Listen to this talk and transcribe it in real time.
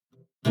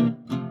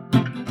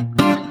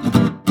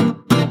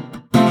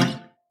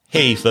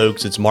Hey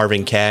folks, it's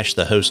Marvin Cash,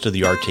 the host of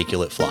The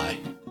Articulate Fly.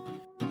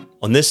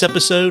 On this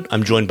episode,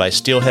 I'm joined by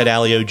Steelhead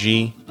Alley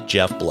OG,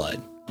 Jeff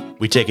Blood.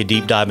 We take a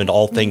deep dive into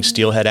all things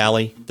Steelhead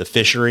Alley, the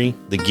fishery,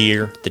 the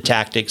gear, the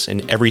tactics,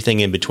 and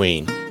everything in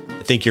between.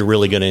 I think you're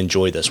really going to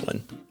enjoy this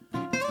one.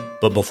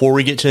 But before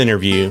we get to the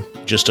interview,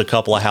 just a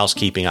couple of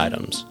housekeeping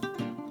items.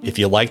 If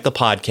you like the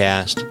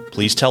podcast,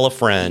 please tell a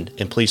friend,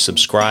 and please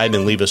subscribe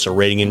and leave us a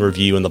rating and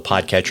review in the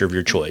podcatcher of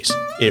your choice.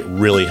 It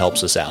really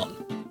helps us out.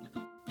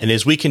 And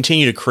as we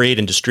continue to create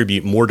and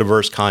distribute more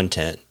diverse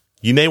content,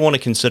 you may want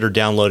to consider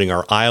downloading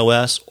our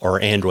iOS or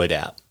Android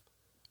app.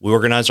 We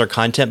organize our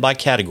content by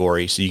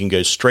category so you can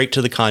go straight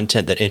to the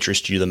content that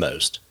interests you the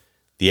most.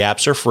 The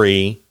apps are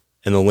free,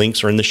 and the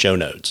links are in the show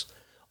notes.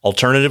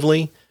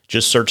 Alternatively,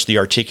 just search The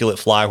Articulate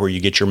Fly where you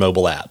get your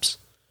mobile apps.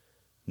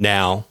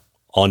 Now,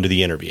 on to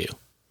the interview.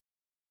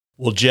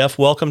 Well, Jeff,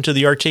 welcome to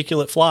The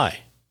Articulate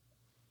Fly.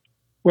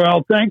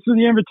 Well, thanks for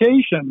the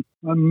invitation.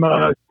 I'm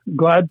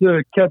glad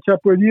to catch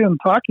up with you and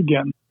talk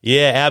again.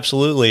 Yeah,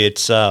 absolutely.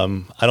 It's I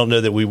don't know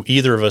that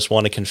either of us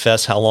want to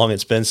confess how long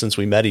it's been since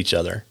we met each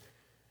other.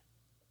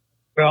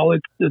 Well,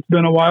 it's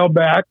been a while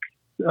back.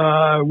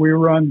 We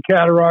were on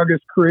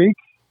Cattaraugus Creek.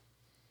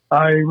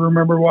 I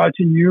remember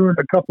watching you and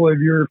a couple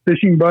of your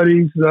fishing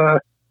buddies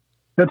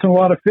catching a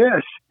lot of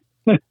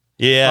fish.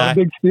 Yeah, a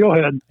big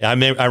steelhead.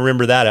 I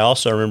remember that. I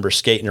also remember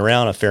skating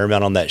around a fair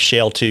amount on that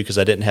shale too because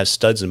I didn't have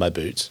studs in my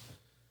boots.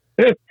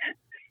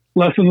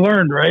 Lesson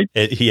learned, right?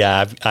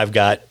 Yeah, I've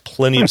got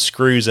plenty of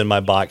screws in my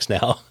box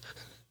now.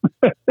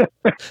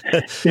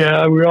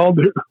 Yeah, we all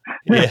do.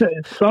 Yeah.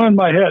 Some in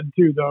my head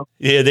too, though.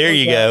 Yeah, there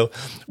you go.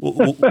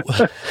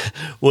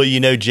 Well,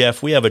 you know,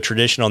 Jeff, we have a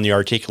tradition on The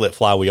Articulate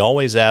Fly. We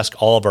always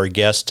ask all of our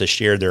guests to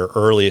share their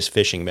earliest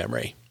fishing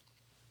memory.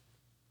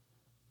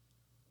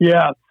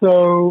 Yeah,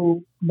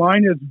 so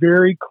mine is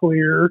very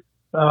clear.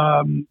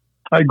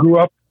 I grew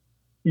up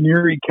in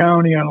Erie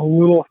County on a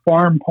little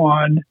farm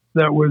pond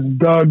that was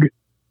dug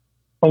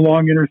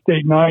along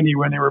Interstate 90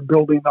 when they were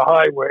building the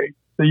highway.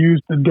 They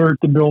used the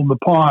dirt to build the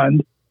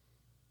pond,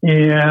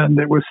 and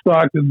it was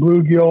stocked with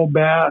bluegill,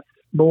 bass,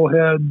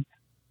 bullheads.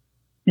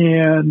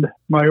 And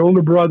my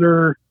older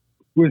brother,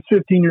 who was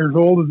 15 years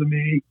older than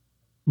me,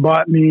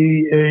 bought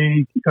me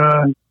a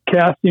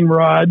casting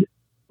rod. It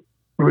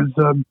was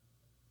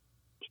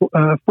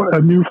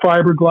a new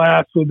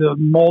fiberglass with a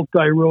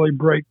multi really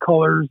bright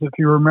colors, if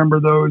you remember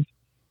those.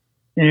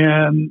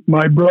 And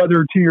my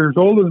brother, 2 years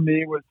older than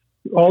me, was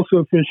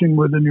also fishing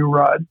with a new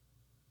rod.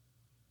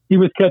 He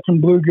was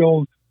catching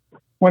bluegills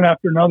one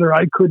after another.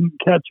 I couldn't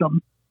catch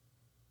them.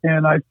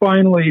 And I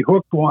finally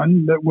hooked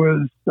one that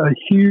was a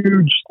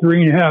huge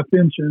 3.5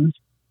 inches.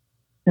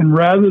 And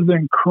rather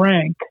than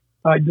crank,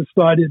 I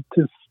decided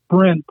to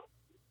sprint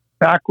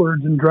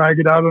backwards and drag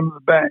it out onto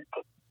the bank.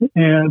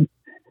 And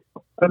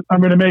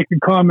I'm going to make a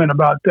comment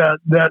about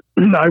that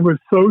I was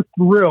so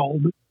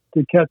thrilled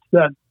to catch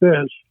that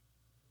fish.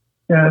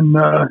 And,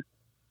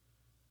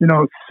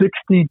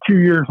 62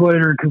 years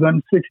later, because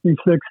I'm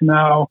 66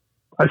 now,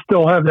 I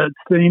still have that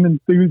same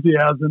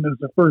enthusiasm as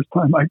the first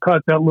time I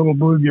caught that little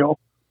bluegill.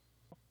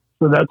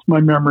 So that's my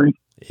memory.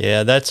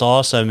 Yeah, that's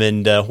awesome.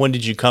 And when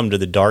did you come to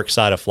the dark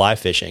side of fly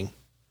fishing?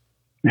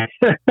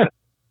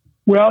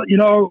 Well,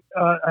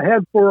 I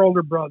had 4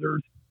 older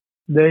brothers.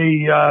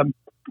 They,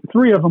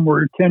 3 of them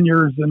were 10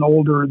 years and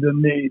older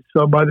than me.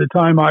 So by the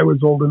time I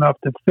was old enough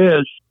to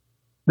fish,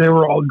 they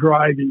were all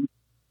driving.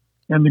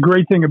 And the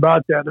great thing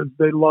about that is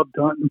they loved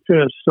to hunt and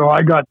fish. So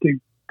I got to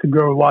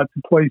go lots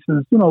of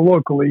places,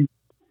 locally,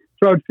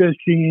 trout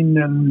fishing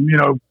and,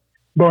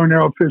 bow and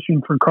arrow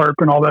fishing for carp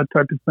and all that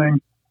type of thing.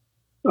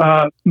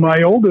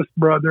 My oldest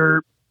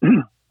brother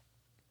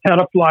had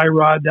a fly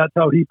rod. That's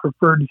how he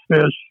preferred to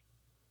fish.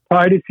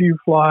 Tied a few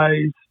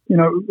flies,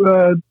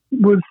 was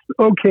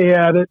okay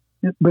at it,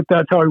 but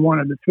that's how he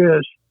wanted to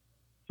fish.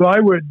 So I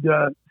would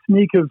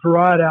sneak his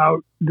rod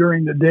out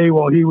during the day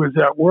while he was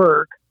at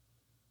work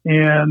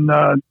and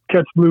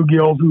catch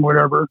bluegills and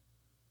whatever.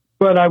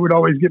 But I would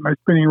always get my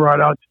spinning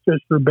rod out to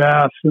fish for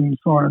bass and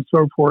so on and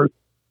so forth.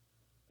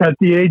 At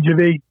the age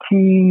of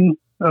 18,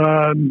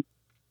 I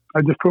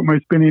just put my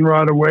spinning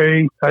rod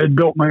away. I had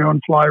built my own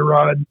fly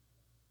rod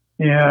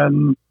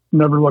and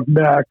never looked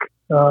back.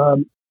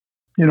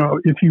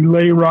 If you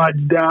lay rods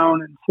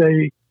down and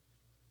say,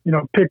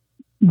 pick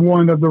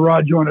one of the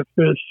rods you want to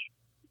fish,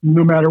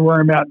 no matter where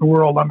I'm at in the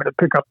world, I'm going to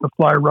pick up the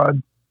fly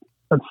rod.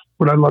 That's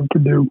what I love to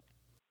do.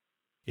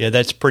 Yeah,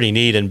 that's pretty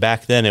neat. And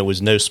back then it was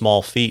no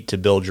small feat to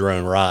build your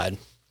own rod.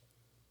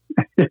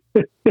 It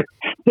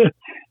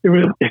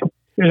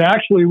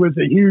actually was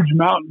a huge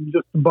mountain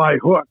just to buy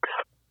hooks.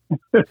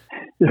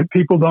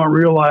 People don't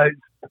realize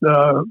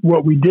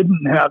what we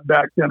didn't have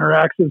back then or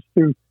access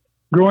to.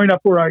 Growing up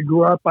where I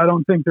grew up, I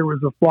don't think there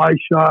was a fly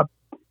shop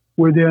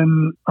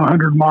within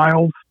 100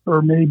 miles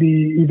or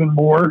maybe even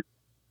more.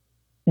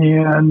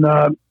 And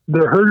the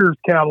Herders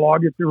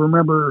catalog, if you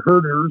remember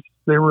Herders,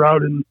 they were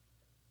out in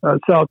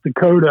South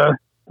Dakota,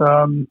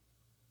 was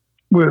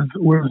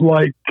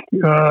like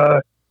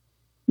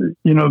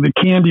the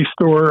candy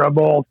store of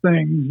all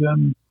things.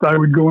 And I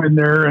would go in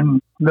there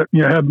and,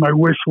 have my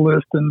wish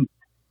list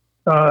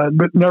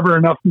but never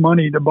enough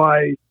money to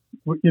buy,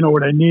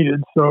 what I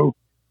needed. So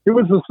it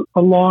was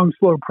a long,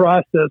 slow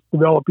process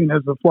developing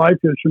as a fly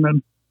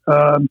fisherman.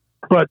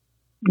 But,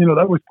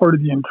 that was part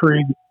of the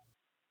intrigue.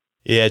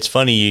 Yeah, it's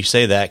funny you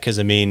say that because,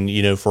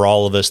 for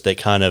all of us that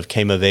kind of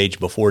came of age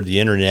before the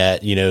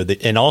internet,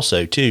 and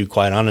also, too,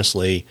 quite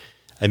honestly,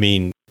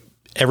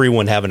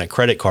 everyone having a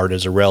credit card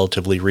is a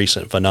relatively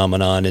recent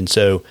phenomenon. And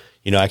so,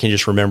 I can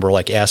just remember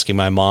like asking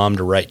my mom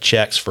to write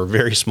checks for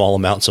very small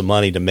amounts of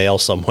money to mail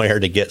somewhere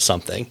to get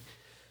something.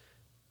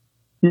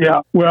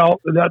 Yeah, well,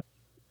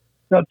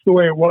 that's the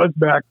way it was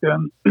back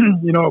then.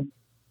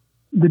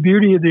 The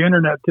beauty of the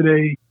internet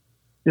today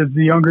is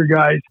the younger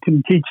guys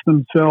can teach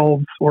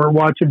themselves or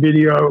watch a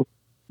video,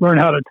 learn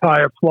how to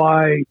tie a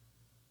fly.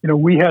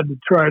 We had to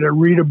try to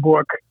read a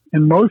book.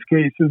 In most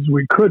cases,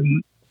 we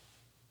couldn't.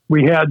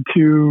 We had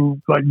to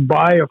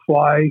buy a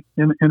fly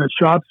in a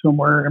shop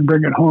somewhere and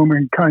bring it home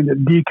and kind of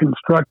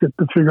deconstruct it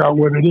to figure out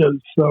what it is.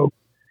 So,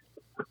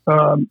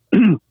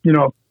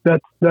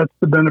 that's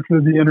the benefit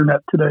of the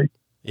internet today.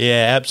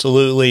 Yeah,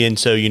 absolutely. And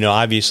so,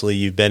 obviously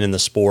you've been in the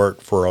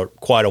sport for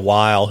quite a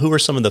while. Who are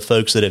some of the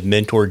folks that have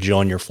mentored you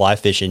on your fly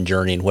fishing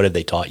journey, and what have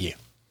they taught you?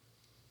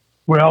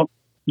 Well,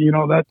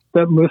 that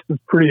list is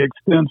pretty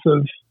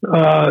extensive.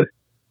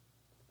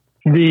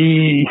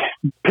 The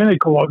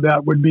pinnacle of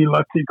that would be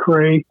Lefty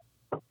Cray.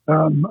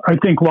 I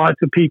think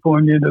lots of people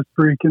in the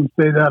industry can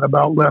say that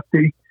about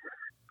Lefty.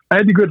 I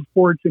had the good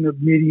fortune of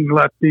meeting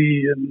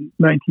Lefty in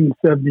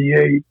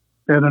 1978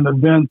 at an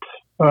event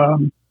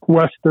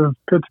west of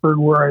Pittsburgh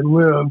where I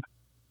live,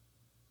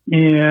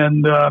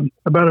 and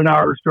about an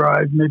hour's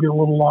drive, maybe a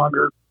little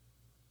longer.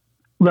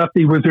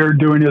 Lefty was there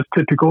doing his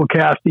typical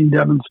casting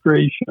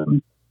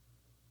demonstration,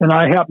 and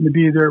I happened to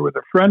be there with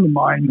a friend of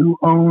mine who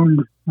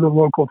owned the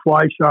local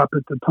fly shop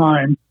at the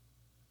time.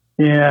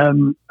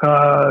 And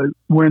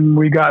when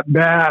we got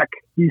back,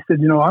 he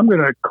said, I'm going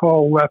to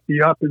call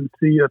Lefty up and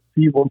see if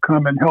he will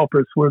come and help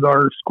us with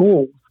our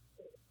schools.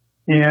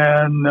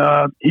 And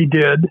he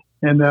did.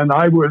 And then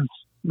I was,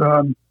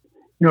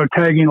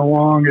 tagging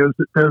along as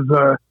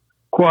a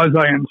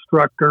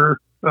quasi-instructor.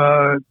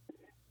 At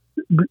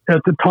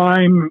the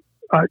time,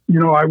 I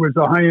was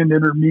a high-end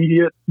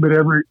intermediate, but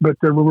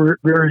there were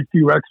very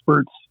few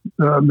experts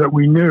that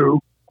we knew.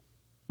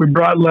 We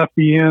brought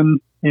Lefty in,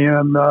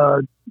 and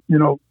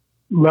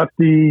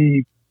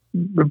Lefty,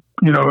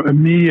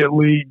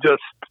 immediately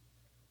just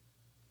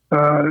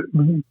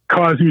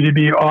caused me to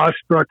be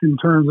awestruck in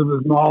terms of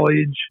his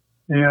knowledge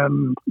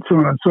and so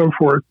on and so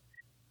forth.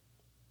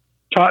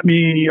 Taught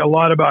me a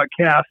lot about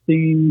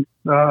casting,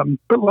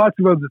 but lots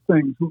of other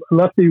things.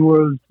 Lefty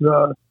was,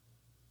 the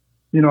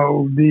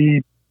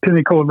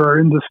pinnacle of our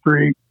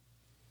industry.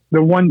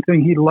 The one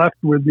thing he left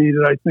with me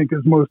that I think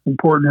is most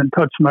important and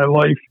touched my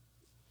life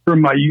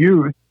from my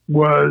youth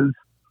was,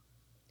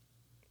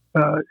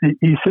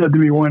 he said to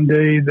me one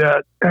day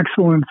that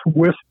excellence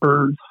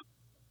whispers.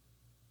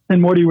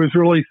 And what he was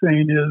really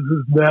saying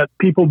is that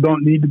people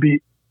don't need to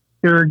be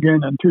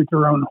arrogant and toot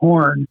their own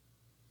horn.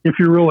 If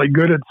you're really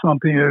good at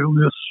something, it'll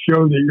just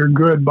show that you're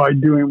good by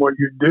doing what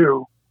you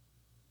do.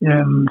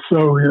 And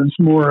so it's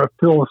more a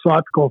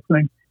philosophical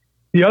thing.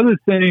 The other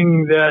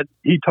thing that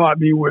he taught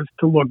me was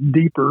to look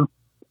deeper,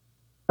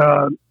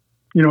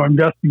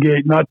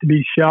 investigate, not to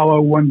be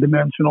shallow,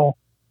 one-dimensional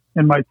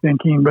in my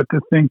thinking, but to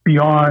think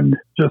beyond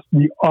just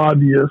the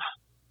obvious.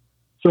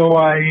 So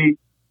I,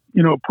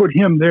 put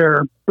him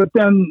there. But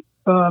then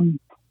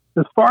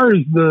as far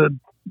as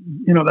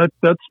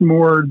that's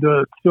more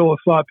the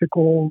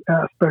philosophical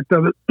aspect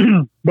of it.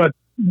 But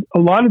a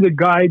lot of the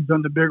guides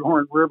on the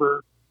Bighorn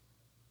River,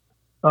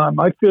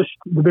 I fished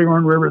the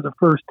Bighorn River the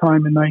first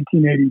time in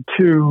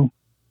 1982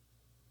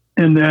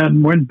 and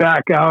then went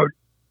back out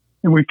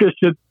and we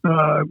fished it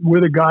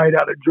with a guide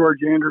out of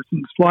George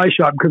Anderson's fly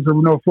shop because there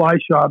were no fly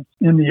shops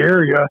in the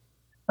area.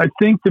 I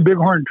think the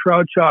Bighorn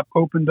Trout Shop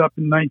opened up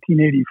in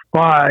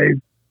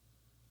 1985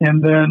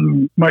 and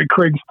then Mike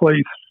Craig's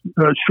place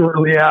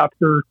shortly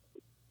after.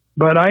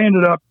 But I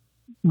ended up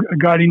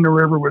guiding the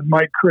river with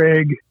Mike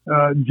Craig,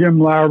 Jim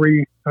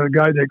Lowry, a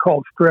guy they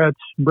called Stretch,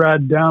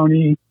 Brad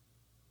Downey,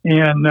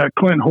 and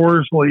Clint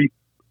Horsley.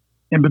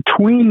 And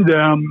between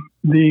them,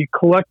 the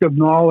collective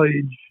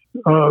knowledge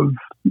of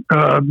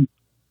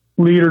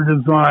leader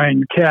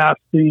design,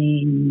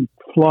 casting,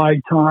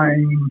 fly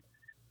time,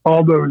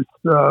 all those,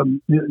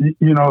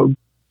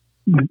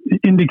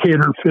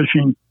 indicator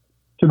fishing.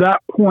 To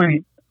that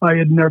point, I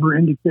had never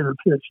indicator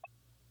fished.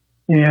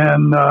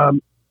 And,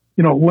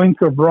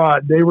 length of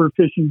rod, they were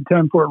fishing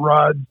 10-foot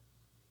rods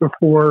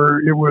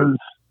before it was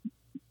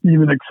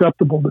even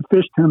acceptable to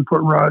fish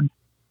 10-foot rods.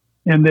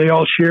 And they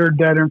all shared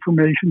that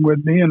information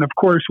with me. And of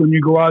course, when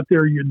you go out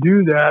there, you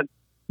do that,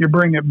 you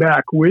bring it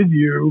back with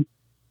you.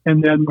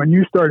 And then when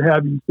you start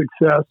having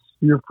success,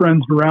 your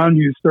friends around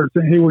you start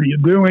saying, hey, what are you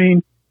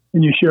doing?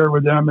 And you share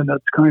with them. And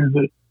that's kind of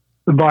the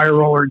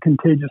viral or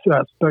contagious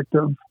aspect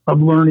of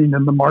learning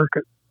in the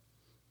market.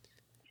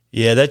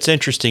 Yeah, that's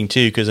interesting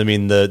too, because I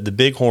mean, the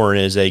Bighorn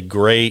is a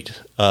great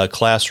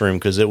classroom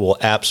because it will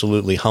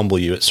absolutely humble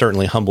you. It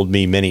certainly humbled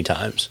me many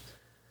times.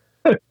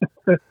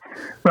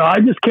 Well, I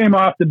just came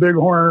off the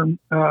Bighorn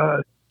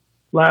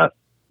last,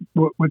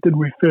 what did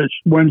we fish?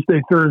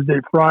 Wednesday, Thursday,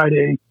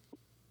 Friday.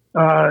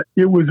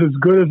 It was as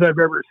good as I've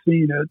ever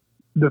seen it.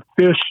 The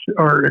fish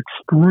are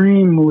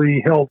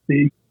extremely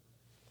healthy.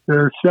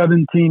 They're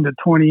 17 to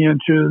 20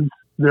 inches.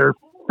 They're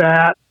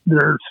fat.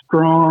 They're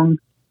strong.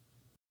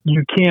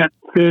 You can't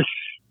fish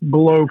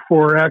below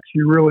 4X.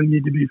 You really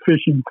need to be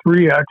fishing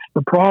 3X.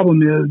 The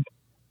problem is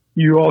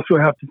you also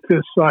have to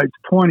fish size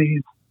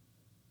 20s.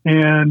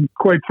 And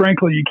quite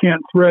frankly, you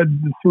can't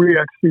thread the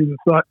 3X through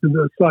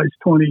the size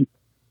 20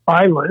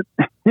 eyelet.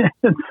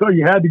 And so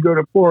you had to go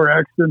to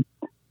 4X. And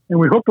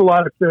we hooked a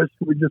lot of fish.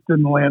 We just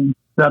didn't land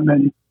that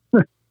many.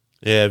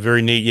 Yeah,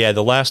 very neat. Yeah,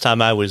 the last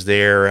time I was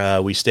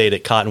there, we stayed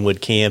at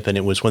Cottonwood Camp, and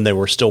it was when they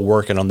were still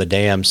working on the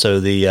dam. So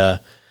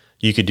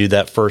you could do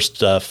that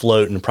first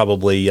float in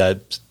probably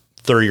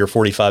 30 or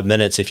 45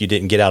 minutes if you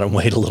didn't get out and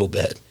wait a little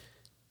bit.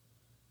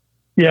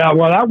 Yeah,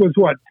 well, that was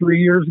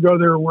 3 years ago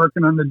they were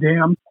working on the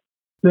dam.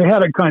 They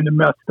had it kind of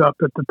messed up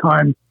at the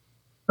time.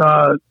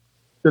 The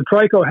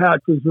trico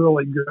hatch was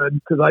really good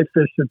because I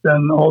fished it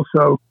then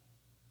also.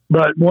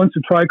 But once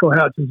the trico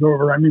hatch was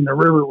over, I mean, the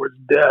river was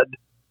dead.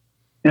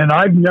 And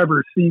I've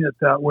never seen it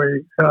that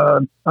way.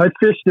 I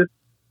fished it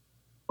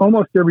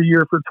almost every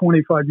year for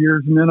 25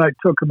 years, and then I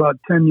took about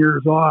 10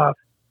 years off.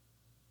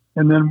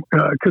 And then,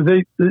 because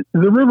the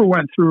river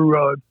went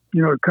through,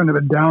 kind of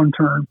a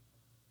downturn.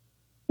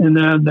 And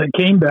then they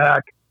came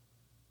back.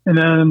 And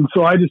then,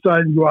 so I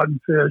decided to go out and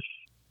fish.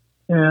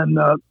 And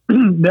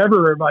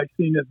never have I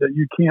seen it that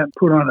you can't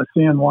put on a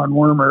San Juan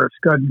worm or a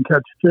scud and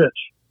catch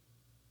fish.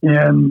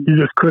 And you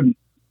just couldn't.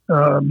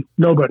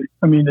 Nobody.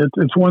 I mean,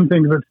 it's one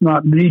thing if it's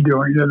not me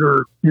doing it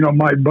or,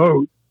 my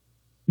boat,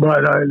 but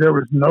there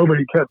was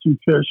nobody catching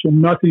fish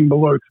and nothing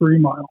below 3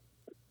 mile.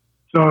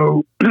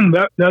 So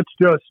that's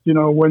just,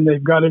 when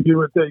they've got to do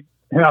what they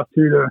have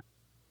to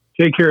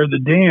take care of the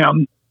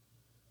dam,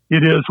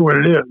 it is what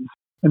it is.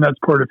 And that's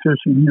part of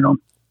fishing,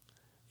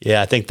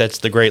 Yeah, I think that's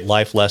the great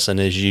life lesson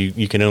is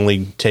you can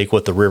only take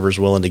what the river's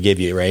willing to give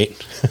you, right?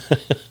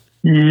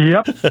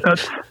 Yep,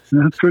 that's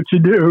what you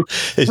do.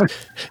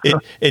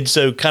 And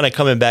so kind of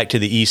coming back to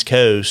the East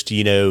Coast,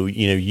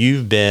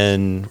 you've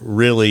been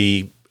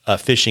really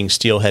fishing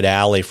Steelhead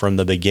Alley from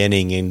the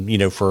beginning.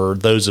 And, for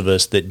those of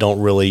us that don't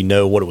really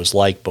know what it was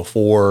like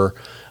before,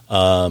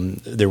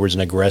 there was an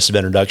aggressive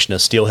introduction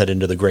of steelhead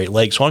into the Great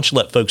Lakes. Why don't you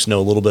let folks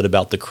know a little bit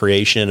about the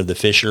creation of the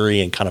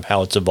fishery and kind of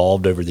how it's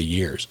evolved over the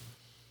years?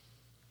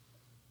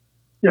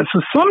 Yeah,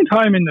 so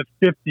sometime in the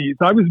 50s,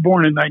 I was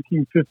born in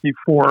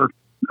 1954.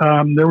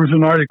 There was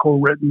an article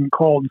written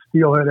called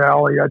Steelhead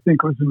Alley. I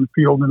think it was in the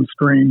Field and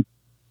Stream.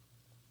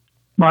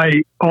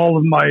 All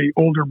of my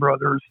older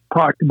brothers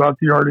talked about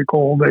the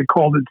article. They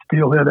called it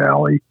Steelhead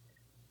Alley.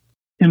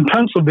 In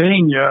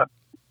Pennsylvania,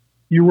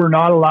 you were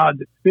not allowed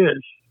to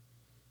fish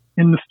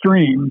in the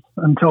streams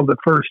until the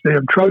first day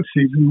of trout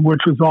season, which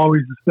was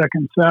always the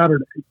second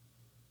Saturday.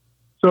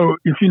 So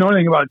if you know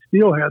anything about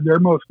steelhead, they're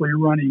mostly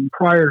running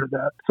prior to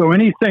that. So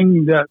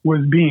anything that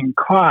was being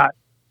caught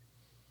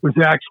was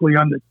actually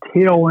on the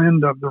tail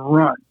end of the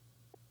run.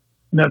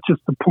 And that's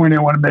just the point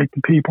I want to make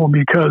to people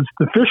because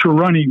the fish were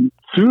running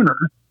sooner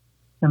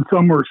and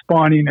some were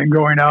spawning and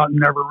going out and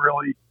never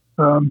really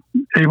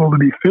able to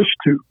be fished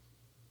to.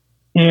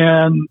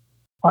 And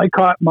I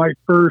caught my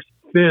first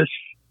fish,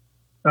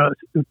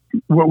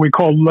 what we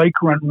call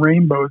lake run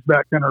rainbows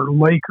back then, or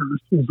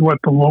Lakers is what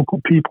the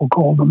local people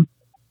called them.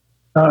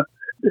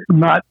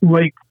 Not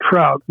lake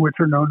trout, which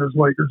are known as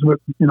Lakers, but,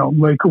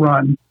 lake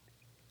run.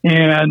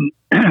 And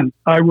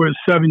I was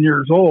 7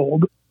 years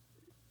old.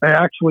 I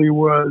actually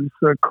was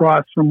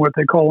across from what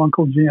they call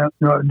Uncle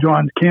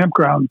John's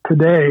campground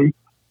today.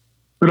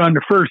 But on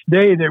the first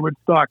day, they would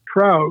stock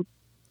trout,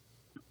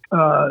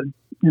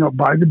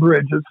 by the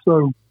bridges.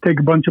 So take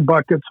a bunch of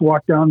buckets,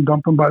 walk down,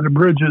 dump them by the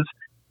bridges.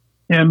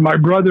 And my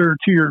brother,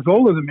 2 years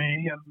older than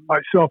me, and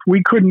myself,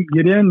 we couldn't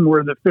get in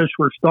where the fish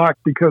were stocked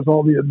because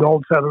all the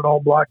adults had it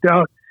all blocked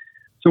out.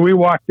 So we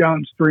walked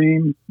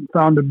downstream,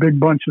 found a big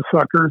bunch of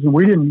suckers, and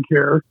we didn't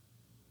care.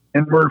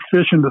 And we're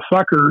fishing the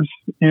suckers,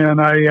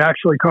 and I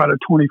actually caught a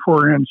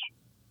 24-inch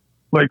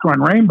Lake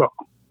Run Rainbow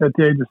at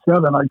the age of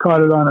 7. I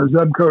caught it on a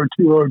Zebco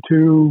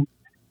 202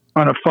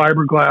 on a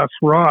fiberglass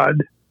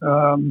rod.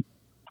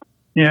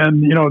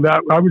 And,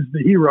 that I was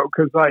the hero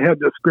because I had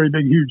this great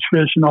big huge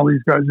fish and all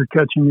these guys are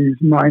catching these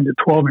 9 to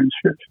 12 inch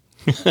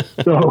fish.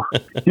 So,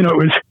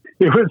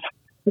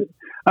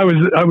 I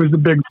was the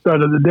big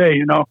stud of the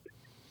day,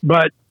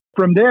 but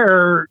from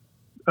there,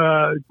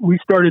 we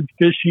started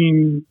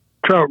fishing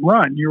trout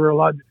run. You were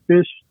allowed to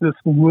fish this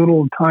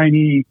little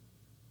tiny,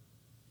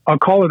 I'll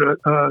call it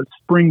a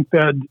spring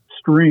fed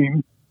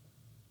stream,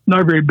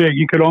 not very big.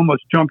 You could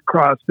almost jump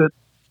across it,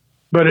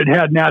 but it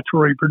had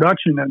natural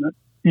reproduction in it.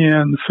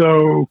 And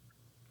so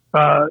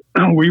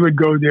we would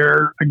go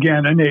there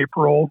again in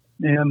April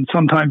and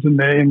sometimes in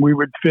May, and we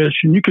would fish,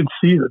 and you could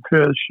see the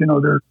fish.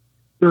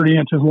 30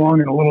 inches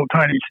long in a little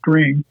tiny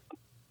stream.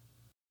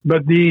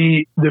 But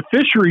the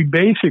fishery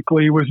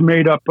basically was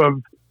made up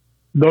of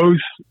those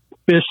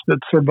fish that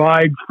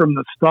survived from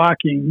the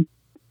stocking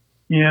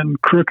in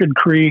Crooked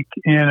Creek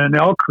and in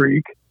Elk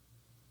Creek.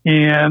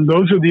 And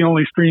those are the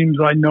only streams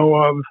I know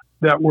of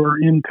that were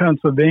in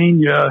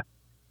Pennsylvania,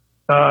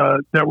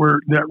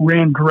 that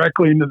ran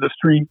directly into the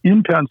stream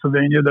in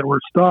Pennsylvania that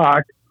were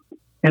stocked.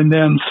 And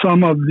then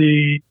some of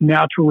the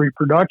natural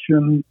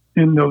reproduction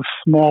in those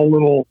small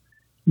little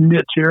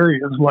niche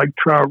areas like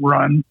Trout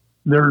Run.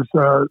 There's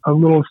a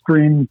little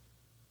stream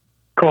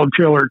called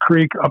Taylor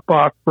Creek up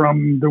off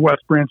from the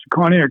West Branch of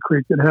Conneaut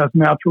Creek that has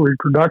natural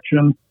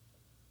reproduction.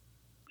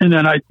 And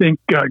then I think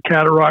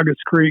Cattaraugus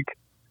Creek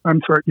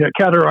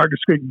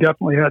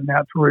definitely had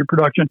natural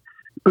reproduction,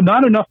 but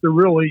not enough to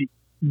really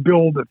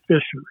build a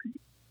fishery.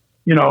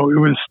 It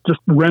was just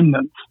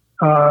remnants.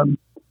 And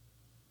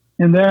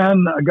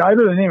then a guy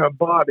by the name of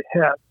Bob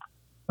Het,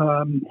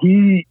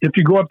 if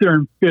you go up there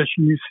and fish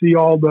and you see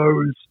all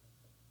those,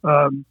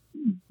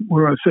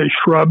 we're going to say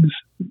shrubs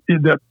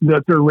that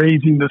they're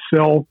raising to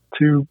sell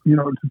to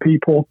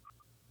people,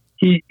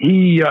 he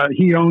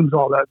owns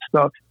all that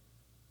stuff.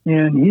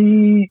 And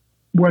he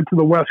went to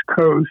the West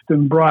Coast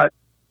and brought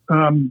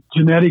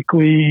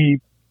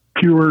genetically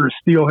pure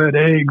steelhead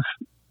eggs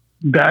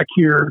back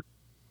here,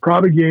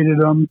 propagated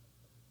them,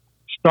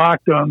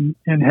 stocked them,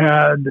 and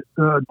had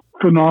a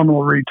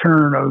phenomenal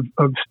return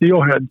of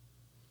steelhead.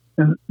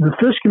 And the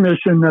Fish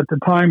Commission at the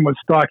time was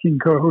stocking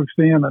coho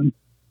salmon.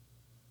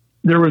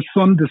 There was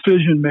some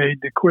decision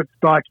made to quit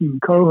stocking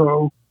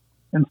coho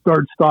and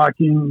start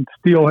stocking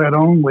steelhead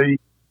only,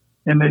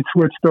 and they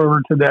switched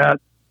over to that.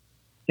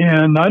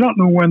 And I don't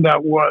know when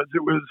that was.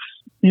 It was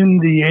in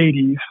the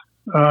 80s.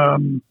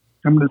 I'm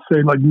going to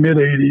say like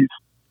mid-80s.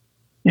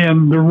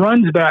 And the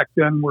runs back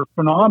then were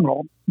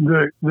phenomenal.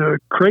 The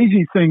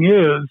crazy thing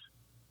is,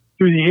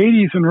 through the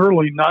 80s and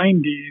early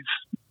 90s,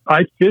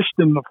 I fished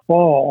in the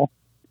fall.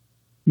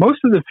 Most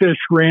of the fish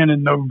ran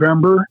in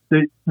November.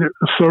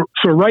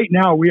 So right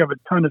now we have a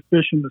ton of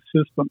fish in the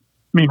system.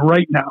 I mean,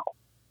 right now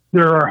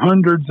there are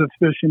hundreds of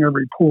fish in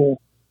every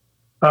pool.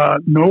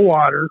 No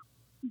water.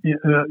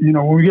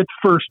 When we get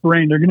the first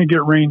rain, they're going to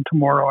get rain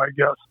tomorrow, I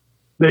guess.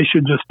 They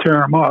should just tear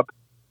them up.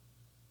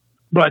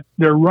 But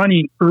they're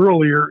running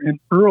earlier and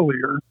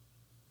earlier.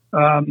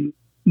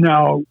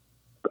 Now,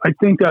 I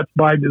think that's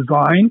by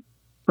design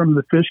from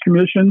the Fish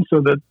Commission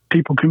so that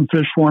people can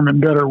fish for them in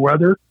better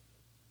weather.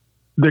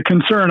 The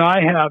concern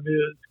I have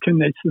is, can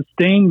they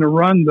sustain the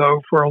run, though,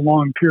 for a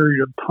long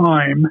period of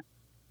time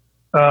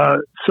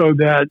so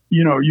that,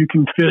 you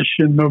can fish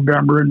in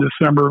November and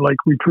December like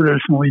we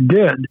traditionally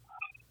did.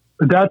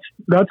 But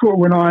that's what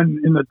went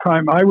on in the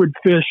time I would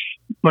fish.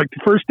 Like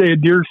the first day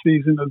of deer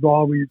season is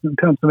always in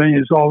Pennsylvania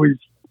is always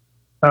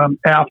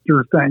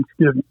after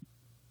Thanksgiving.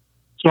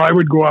 So I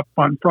would go up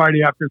on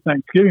Friday after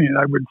Thanksgiving and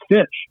I would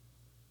fish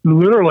and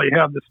literally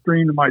have the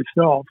stream to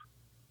myself.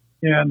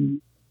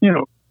 And,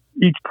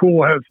 each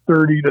pool has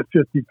 30 to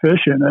 50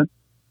 fish in it.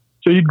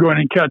 So you'd go in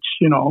and catch,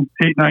 8,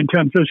 9,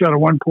 10 fish out of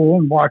one pool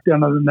and walk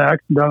down to the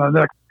next and down to the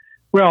next.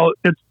 Well,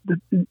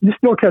 you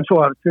still catch a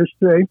lot of fish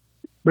today,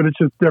 but it's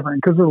just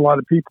different because there's a lot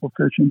of people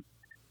fishing.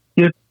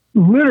 It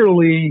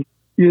literally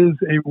is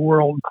a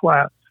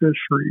world-class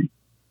fishery.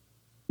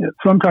 It's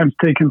sometimes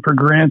taken for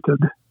granted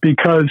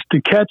because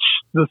to catch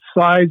the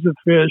size of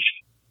fish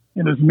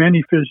and as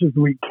many fish as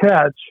we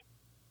catch,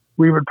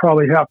 we would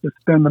probably have to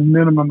spend a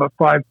minimum of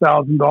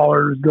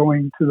 $5,000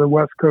 going to the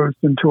West Coast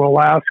and to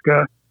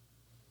Alaska.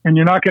 And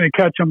you're not going to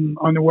catch them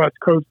on the West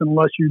Coast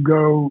unless you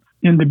go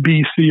into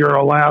BC or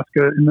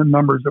Alaska in the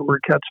numbers that we're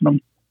catching them.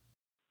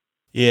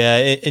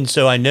 Yeah, and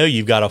so I know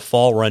you've got a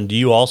fall run. Do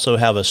you also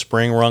have a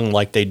spring run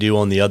like they do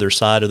on the other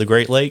side of the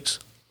Great Lakes?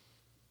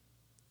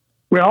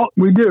 Well,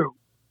 we do.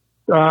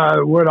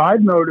 What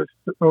I've noticed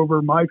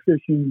over my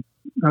fishing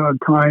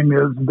time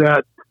is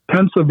that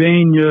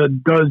Pennsylvania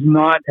does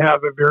not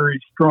have a very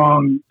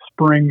strong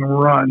spring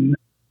run.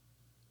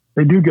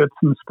 They do get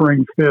some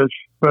spring fish,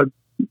 but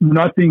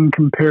nothing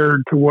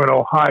compared to what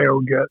Ohio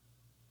gets.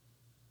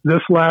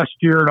 This last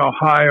year in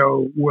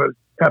Ohio was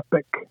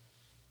epic.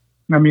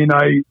 I mean,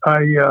 50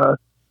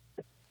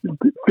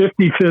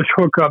 fish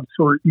hookups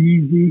were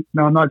easy.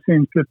 Now, I'm not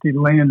saying 50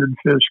 landed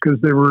fish because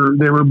they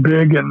were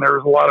big and there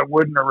was a lot of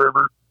wood in the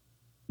river,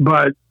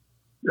 but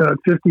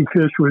 50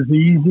 fish was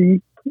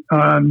easy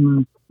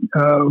on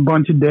a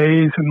bunch of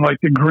days. And like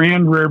the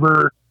Grand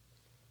River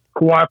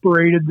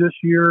cooperated this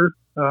year.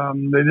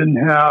 They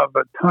didn't have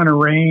a ton of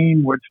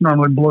rain, which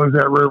normally blows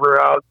that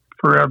river out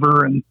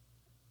forever. And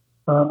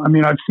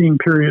I've seen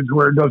periods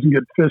where it doesn't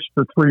get fished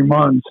for 3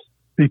 months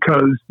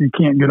because you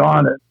can't get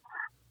on it.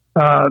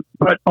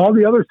 But all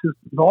the other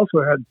systems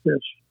also had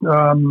fish.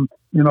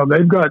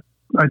 They've got,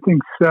 I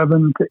think,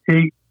 7 to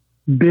 8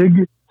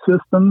 big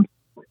systems.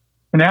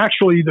 And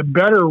actually, the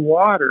better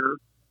water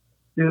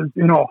is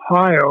in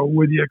Ohio,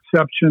 with the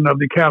exception of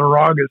the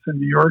Cattaraugus in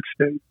New York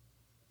State.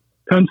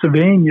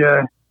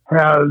 Pennsylvania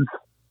has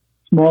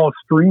small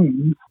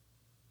streams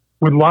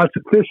with lots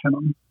of fish in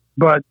them,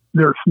 but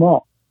they're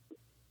small.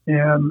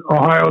 and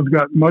Ohio's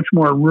got much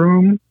more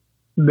room.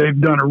 They've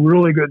done a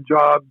really good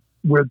job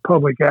with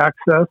public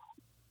access.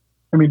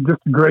 I mean,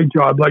 just a great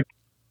job. Like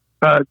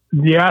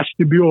the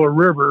Ashtabula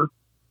River,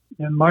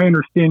 and my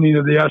understanding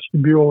of the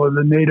Ashtabula,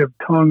 the native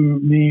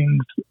tongue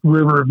means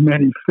river of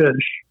many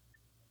fish.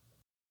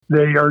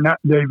 They are not.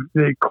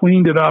 They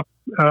cleaned it up.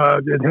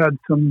 It had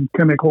some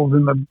chemicals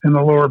in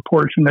the lower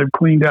portion. They've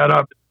cleaned that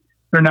up.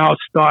 They're now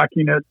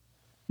stocking it.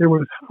 It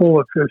was full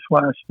of fish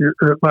last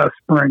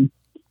spring.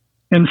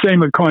 And same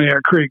with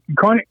Cognac Creek.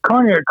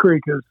 Cognac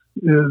Creek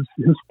is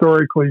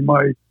historically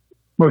my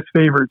most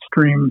favorite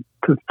stream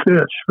to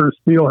fish for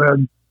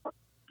steelhead,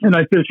 and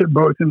I fish it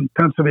both in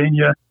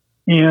Pennsylvania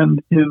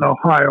and in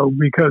Ohio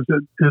because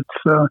it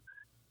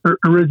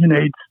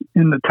originates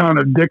in the town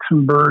of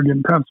Dixonburg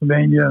in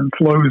Pennsylvania and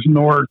flows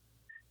north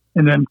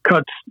and then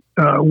cuts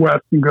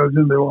west and goes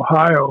into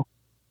Ohio.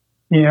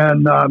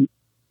 And,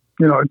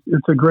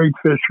 it's a great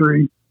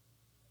fishery.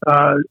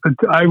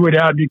 I would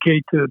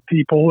advocate to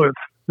people if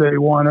they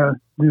want to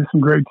do some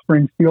great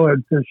spring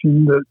steelhead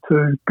fishing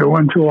to go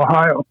into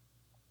Ohio.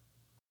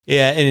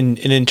 Yeah, and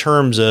in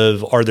terms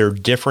of, are there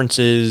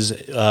differences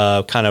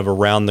kind of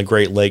around the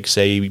Great Lakes,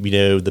 say,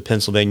 the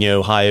Pennsylvania,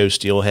 Ohio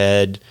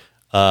steelhead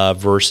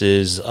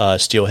versus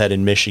steelhead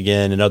in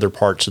Michigan and other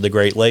parts of the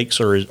Great Lakes,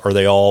 or are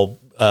they all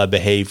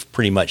behave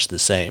pretty much the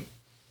same?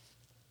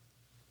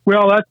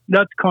 Well,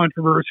 that's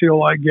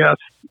controversial, I guess.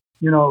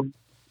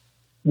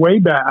 Way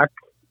back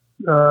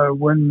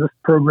when this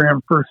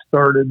program first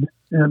started,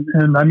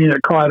 and I mean,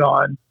 it caught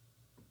on.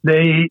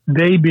 They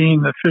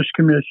being the Fish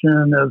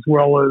Commission as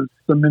well as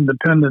some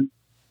independent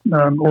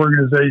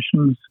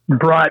organizations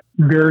brought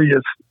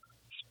various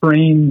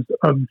strains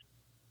of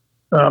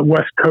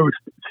West Coast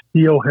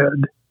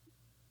steelhead.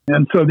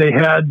 And so they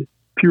had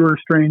pure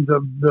strains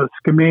of the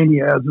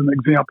Skamania as an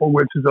example,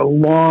 which is a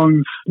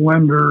long,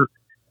 slender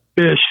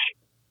fish.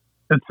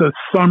 It's a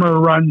summer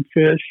run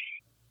fish.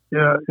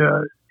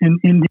 In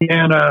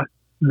Indiana,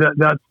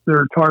 that's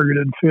their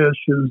targeted fish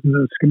is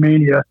the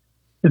Skamania.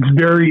 It's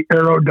very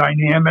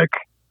aerodynamic.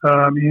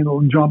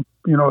 It'll jump,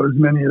 as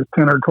many as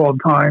 10 or 12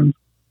 times.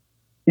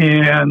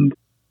 And,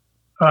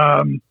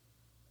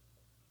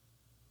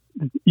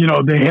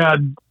 they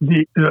had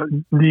the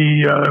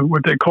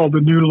what they call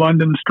the New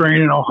London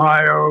strain in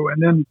Ohio,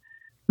 and then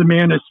the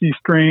Manistee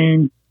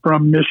strain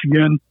from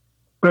Michigan.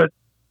 But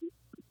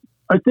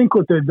I think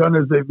what they've done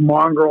is they've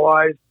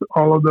mongrelized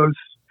all of those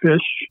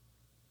fish.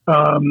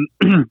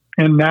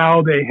 And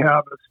now they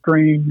have a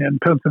strain in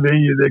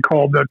Pennsylvania they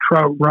call the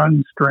Trout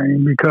Run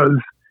strain, because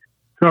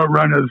Trout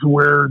Run is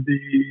where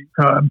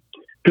the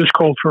fish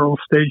cultural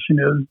station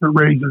is that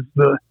raises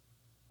the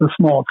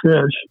small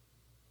fish.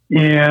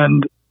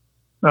 And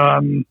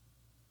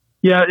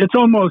it's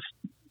almost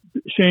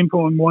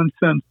shameful in one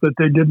sense that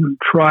they didn't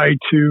try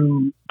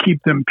to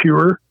keep them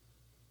pure.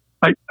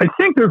 I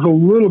think there's a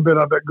little bit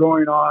of it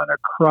going on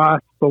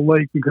across the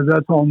lake because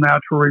that's all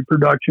natural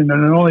reproduction,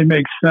 and it only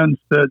makes sense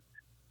that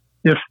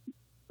if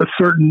a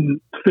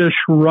certain fish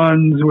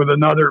runs with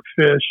another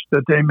fish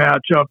that they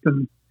match up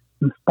and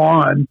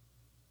spawn,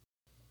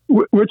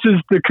 which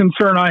is the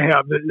concern I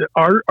have. That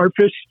our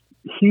fish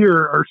here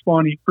are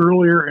spawning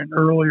earlier and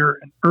earlier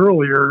and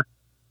earlier.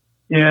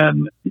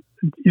 And,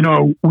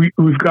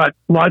 we've got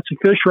lots of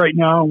fish right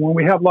now. And when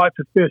we have lots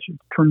of fish, it's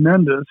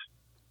tremendous.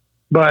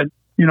 But,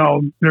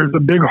 there's a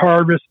big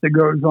harvest that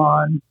goes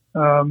on.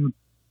 And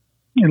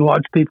lots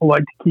of people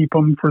like to keep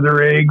them for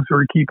their eggs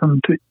or keep them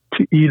to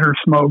eat or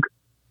smoke.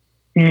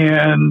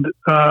 And,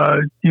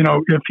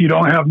 if you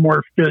don't have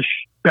more fish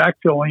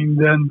backfilling,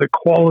 then the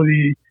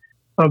quality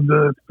of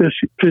the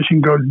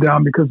fishing goes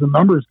down because the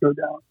numbers go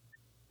down.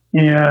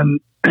 And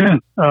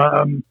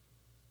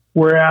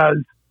whereas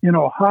in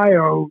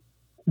Ohio,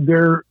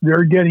 they're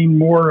getting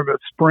more of a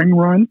spring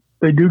run.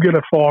 They do get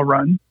a fall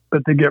run,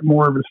 but they get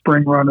more of a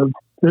spring run of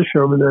fish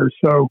over there.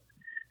 So,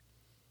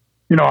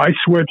 I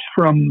switched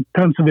from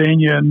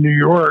Pennsylvania and New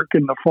York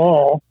in the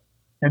fall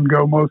and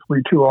go mostly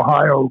to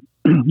Ohio.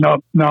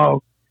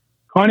 Now,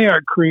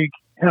 Cognac Creek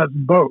has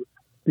both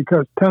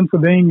because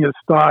Pennsylvania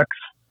stocks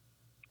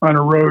on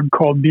a road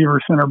called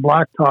Beaver Center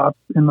Blacktop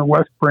in the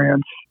West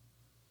Branch.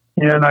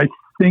 And I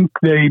think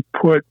they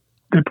put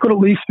at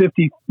least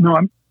 50,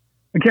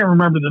 I can't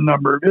remember the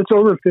number. It's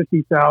over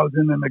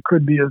 50,000 and it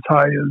could be as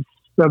high as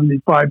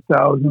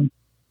 75,000.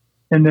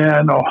 And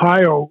then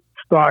Ohio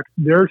stocks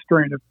their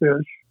strain of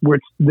fish,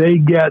 which they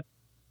get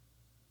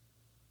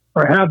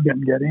or have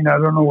been getting. I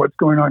don't know what's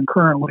going on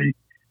currently.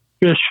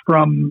 Fish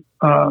from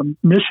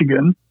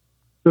Michigan.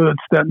 So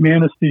it's that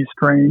Manistee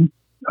strain,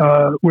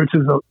 which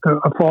is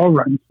a fall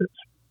run fish.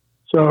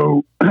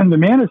 So the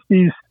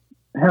Manastees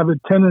have a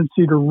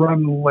tendency to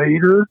run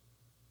later,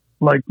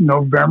 like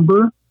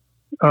November,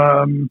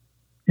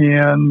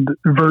 and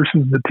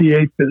versus the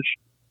PA fish.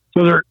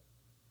 So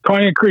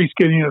Cognac Creek's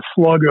getting a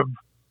slug of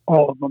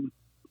all of them.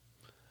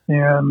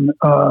 And,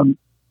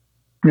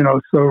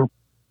 so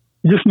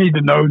you just need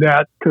to know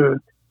that to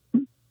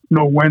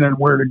know when and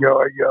where to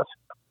go, I guess.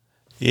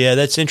 Yeah,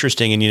 that's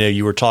interesting. And,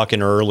 you were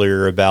talking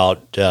earlier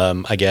about,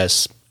 I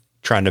guess,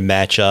 trying to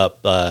match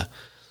up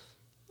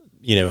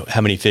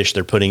how many fish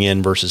they're putting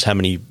in versus how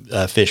many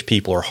fish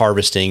people are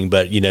harvesting.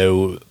 But,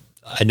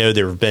 I know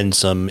there have been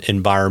some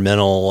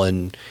environmental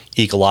and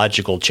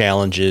ecological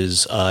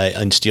challenges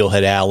in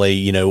Steelhead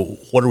Alley.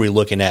 What are we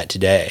looking at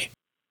today?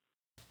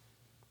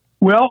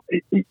 Well,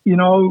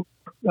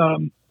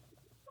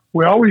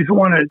 we always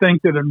want to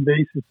think that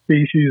invasive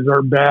species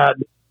are bad.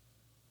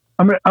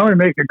 I'm going to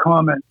make a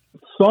comment.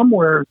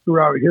 Somewhere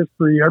throughout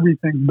history,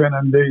 everything's been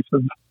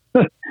invasive,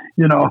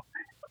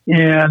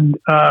 and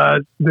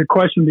the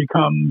question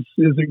becomes,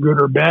 is it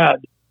good or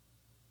bad?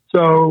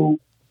 So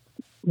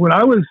when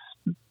I was,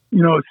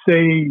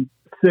 say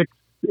 6,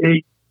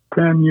 8,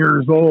 10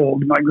 years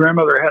old, my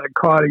grandmother had a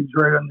cottage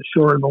right on the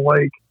shore of the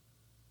lake.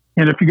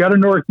 And if you got a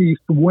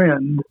northeast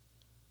wind,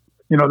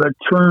 that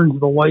churns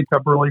the lake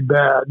up really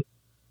bad.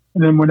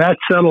 And then when that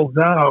settles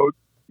out,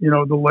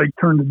 the lake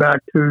turns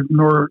back to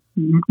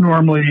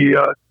normally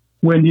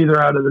wind either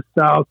out of the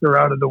south or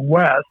out of the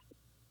west.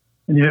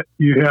 And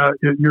you have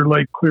your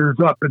lake clears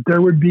up. But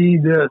there would be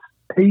this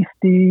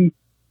pasty,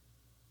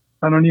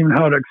 I don't even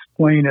know how to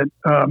explain it,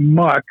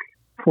 muck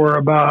for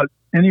about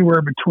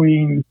anywhere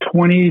between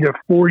 20 to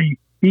 40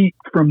 feet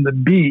from the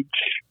beach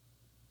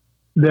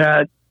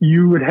that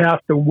you would have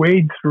to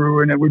wade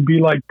through, and it would be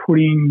like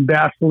putting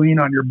Vaseline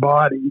on your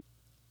body.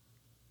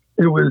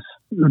 It was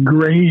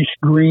grayish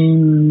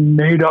green,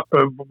 made up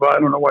of, I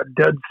don't know what,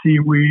 dead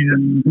seaweed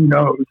and who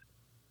knows.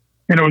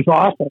 And it was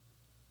awful.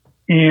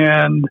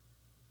 And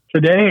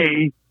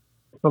today,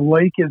 the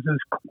lake is as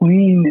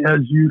clean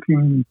as you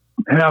can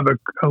have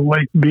a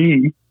lake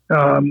be.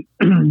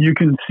 You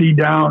can see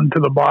down to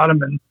the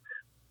bottom in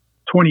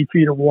 20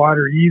 feet of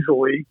water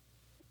easily.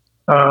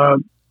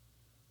 The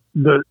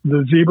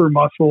zebra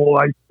mussel,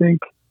 I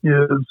think,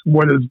 is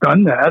what has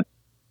done that,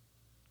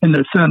 in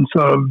the sense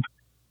of,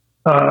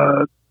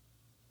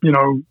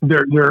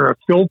 they're a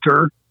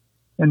filter,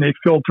 and they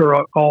filter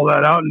all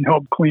that out and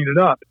help clean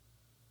it up.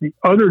 The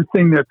other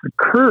thing that's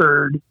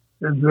occurred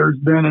is there's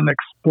been an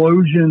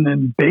explosion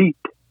in bait,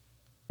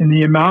 and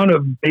the amount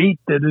of bait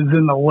that is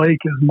in the lake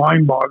is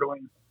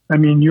mind-boggling. I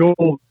mean,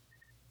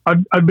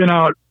 I've been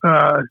out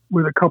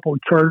with a couple of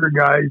charter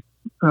guys.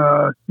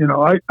 I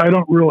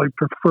don't really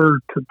prefer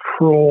to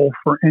troll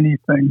for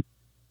anything.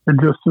 It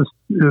just is,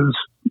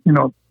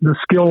 the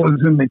skill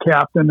is in the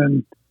captain,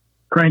 and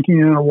cranking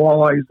in a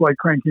walleye is like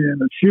cranking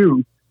in a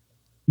shoe,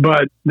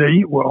 but they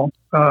eat well.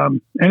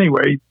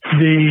 Anyway,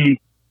 the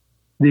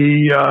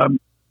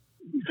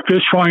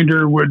fish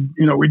finder would,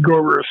 we'd go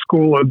over a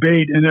school of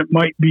bait, and it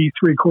might be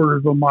 3/4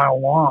 of a mile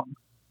long,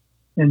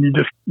 and you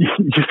just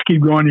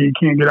keep going and you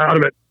can't get out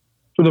of it,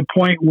 to the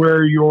point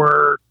where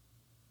your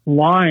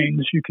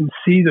lines, you can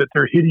see that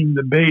they're hitting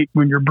the bait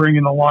when you're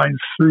bringing the lines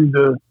through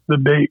the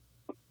bait.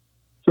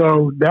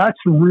 So that's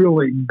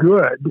really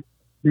good,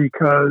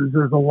 because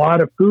there's a lot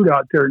of food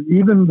out there.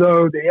 Even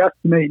though they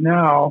estimate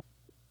now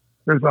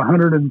there's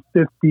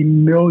 150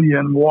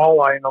 million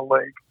walleye in the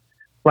lake.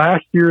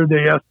 Last year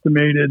they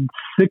estimated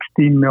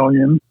 60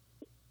 million,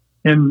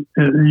 and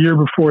the year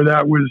before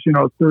that was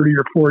 30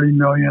 or 40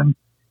 million,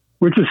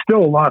 which is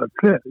still a lot of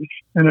fish,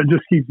 and it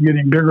just keeps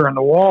getting bigger on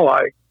the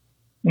walleye.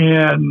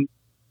 And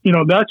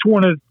that's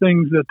one of the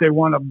things that they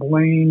want to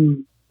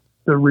blame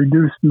the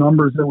reduced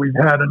numbers that we've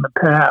had in the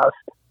past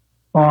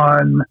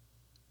on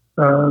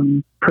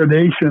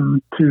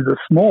predation to the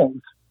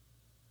smolts.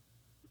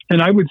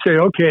 And I would say,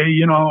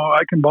 okay,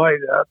 I can buy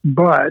that,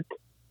 but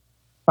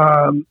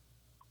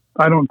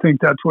I don't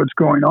think that's what's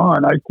going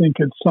on. I think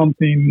it's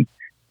something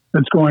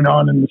that's going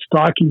on in the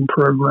stocking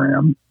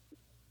program.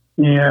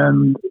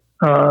 And,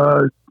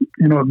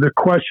 the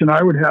question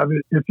I would have,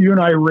 if you and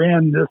I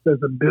ran this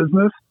as a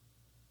business,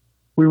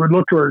 we would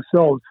look to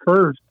ourselves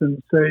first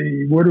and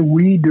say, what are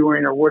we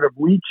doing, or what have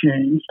we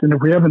changed? And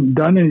if we haven't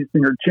done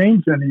anything or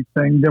changed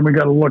anything, then we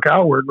got to look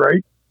outward,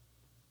 right?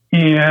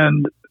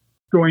 And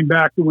going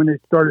back to when they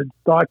started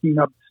stocking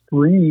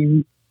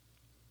upstream,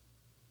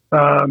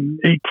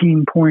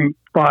 18.5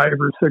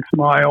 or 6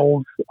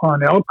 miles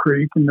on Elk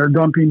Creek, and they're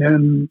dumping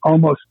in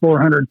almost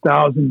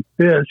 400,000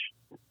 fish.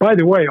 By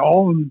the way,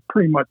 all in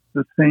pretty much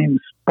the same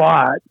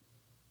spot,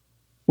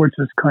 which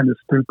is kind of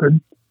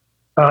stupid.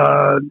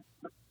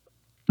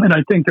 And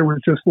I think there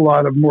was just a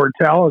lot of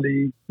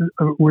mortality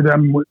with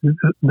them, with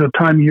the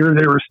time of year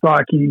they were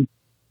stocking,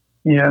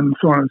 and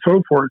so on and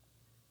so forth.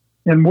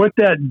 And what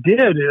that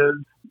did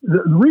is,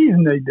 the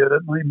reason they did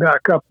it, let me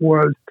back up,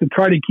 was to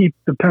try to keep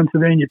the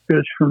Pennsylvania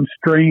fish from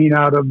straying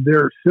out of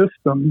their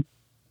system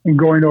and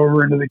going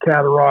over into the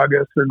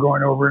Cattaraugus or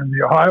going over into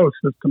the Ohio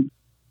system.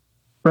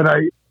 But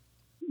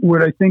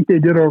what I think they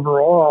did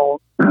overall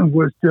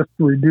was just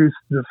to reduce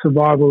the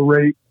survival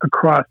rate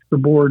across the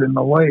board in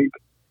the lake,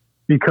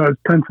 because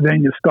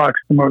Pennsylvania stocks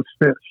the most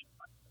fish.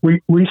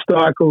 We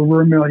stock over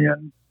 1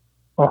 million.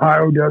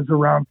 Ohio does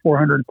around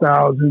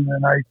 400,000,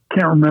 and I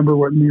can't remember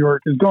what New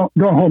York is. Don't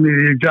hold me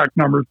to the exact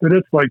numbers, but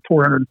it's like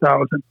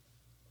 400,000.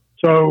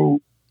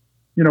 So,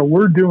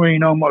 we're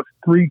doing almost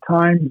 3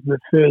 times the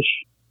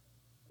fish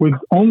with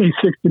only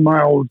 60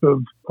 miles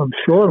of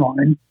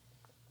shoreline.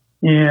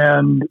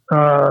 And,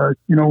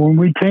 when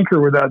we tinker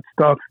with that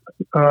stuff,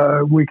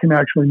 we can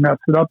actually mess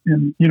it up.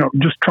 And,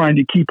 just trying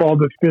to keep all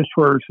the fish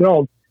for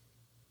ourselves,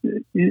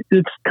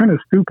 it's kind of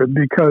stupid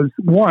because,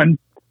 one,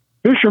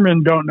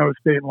 fishermen don't know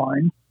state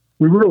lines.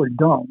 We really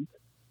don't.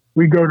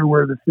 We go to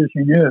where the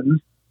fishing is.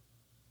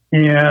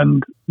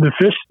 And the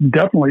fish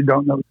definitely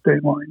don't know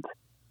state lines.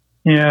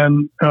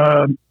 And,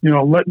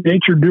 let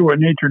nature do what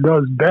nature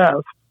does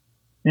best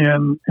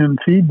and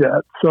feed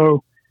that.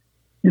 So,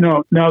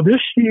 now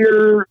this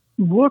year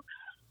looks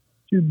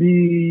to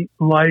be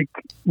like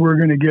we're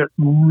going to get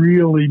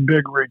really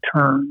big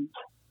returns.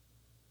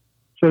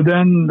 So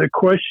then the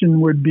question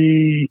would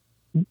be,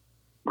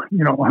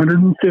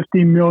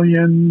 150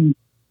 million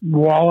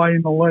walleye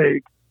in the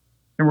lake,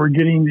 and we're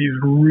getting these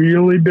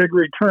really big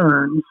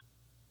returns,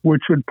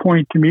 which would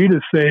point to me to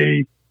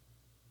say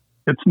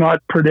it's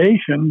not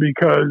predation,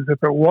 because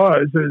if it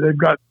was, they've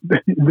got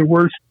the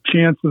worst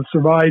chance of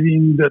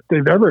surviving that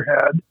they've ever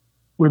had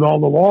with all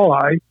the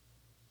walleye.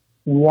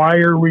 Why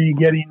are we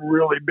getting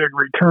really big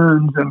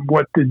returns, and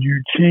what did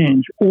you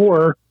change?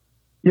 Or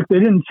if they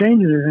didn't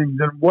change anything,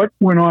 then what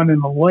went on in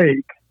the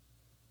lake?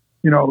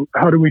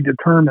 How do we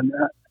determine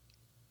that?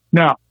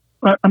 Now,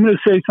 I'm going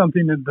to say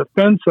something in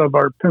defense of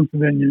our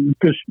Pennsylvania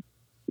Fish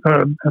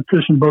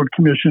and Boat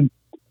Commission.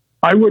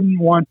 I wouldn't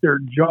want their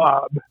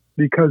job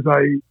because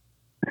I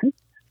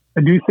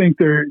do think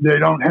they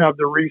don't have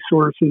the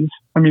resources.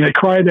 I mean, they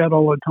cry that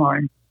all the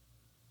time,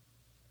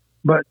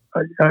 but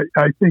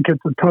I think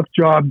it's a tough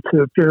job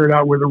to ferret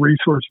out with the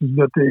resources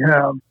that they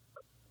have.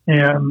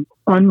 And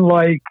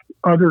unlike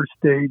other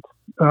states,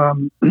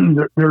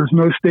 there's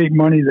no state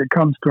money that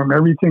comes to them.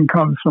 Everything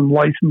comes from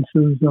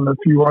licenses and a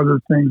few other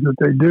things that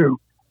they do.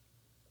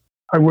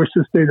 I wish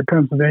the state of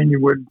Pennsylvania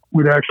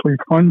would actually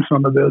fund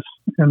some of this,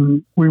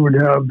 and we would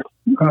have,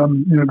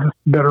 just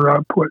better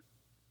output.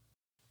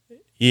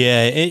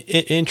 Yeah,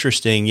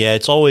 interesting. Yeah,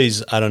 it's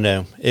always, I don't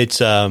know. It's,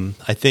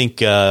 I think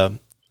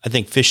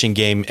fish and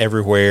game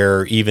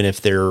everywhere, even if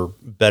they're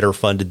better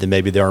funded than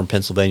maybe they are in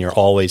Pennsylvania,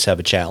 always have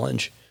a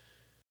challenge.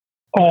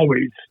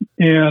 Always.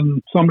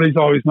 And somebody's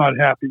always not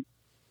happy.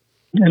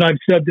 And I've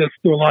said this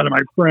to a lot of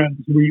my friends.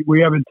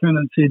 We have a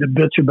tendency to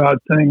bitch about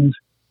things.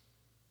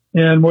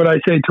 And what I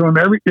say to them,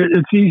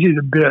 it's easy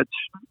to bitch.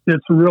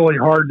 It's really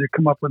hard to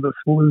come up with a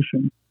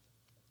solution.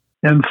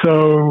 And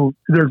so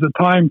there's a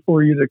time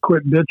for you to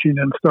quit bitching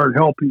and start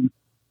helping.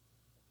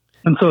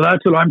 And so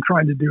that's what I'm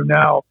trying to do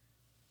now,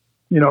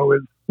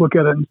 is look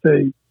at it and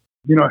say,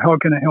 how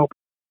can I help?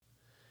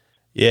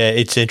 Yeah,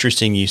 it's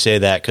interesting you say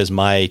that, because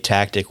my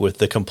tactic with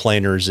the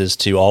complainers is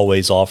to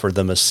always offer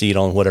them a seat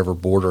on whatever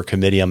board or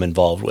committee I'm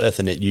involved with,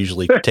 and it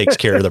usually takes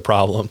care of the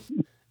problem.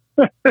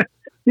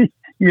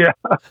 Yeah.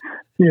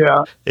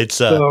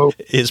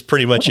 It's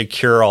pretty much a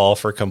cure-all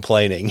for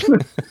complaining.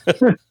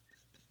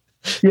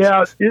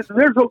 Yeah,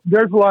 there's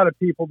a lot of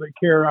people that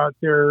care out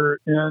there,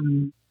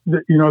 and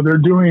they're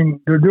doing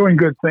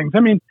good things.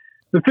 I mean,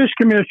 the Fish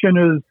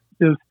Commission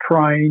is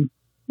trying.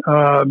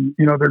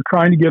 They're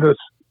trying to get us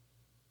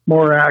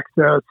more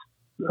access.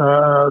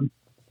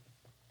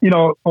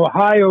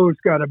 Ohio's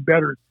got a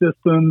better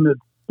system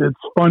that's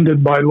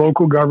funded by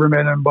local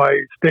government and by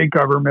state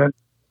government.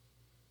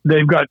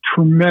 They've got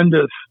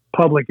tremendous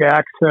public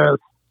access.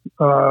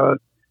 Place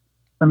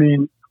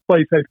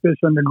I fish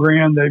on the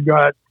Grand, they've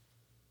got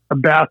a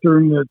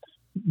bathroom that's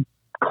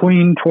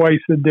clean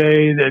twice a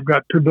day. They've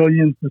got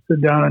pavilions to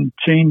sit down and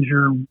change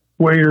your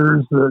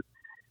waders.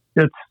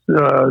 It's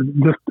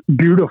just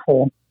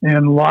beautiful,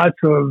 and lots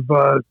of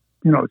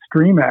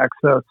stream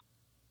access.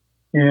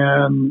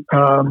 And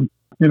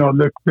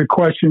the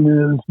question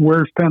is,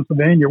 where's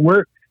Pennsylvania?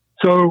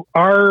 So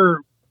our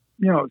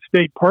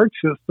state park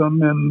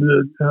system and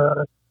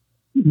the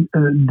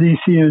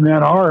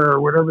DCNR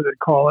or whatever they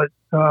call it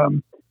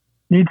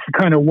needs to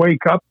kind of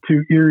wake up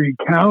to Erie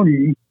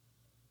County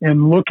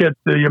and look at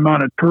the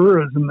amount of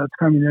tourism that's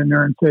coming in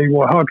there and say,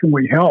 well, how can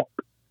we help?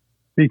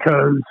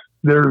 Because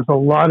there's a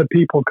lot of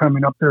people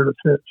coming up there to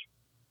fish.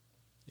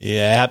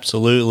 Yeah,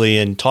 absolutely.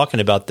 And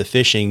talking about the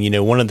fishing,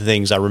 one of the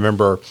things I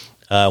remember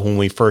when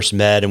we first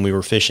met and we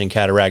were fishing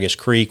Cattaraugus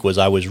Creek was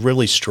I was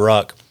really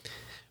struck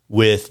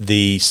with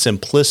the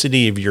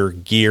simplicity of your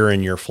gear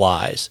and your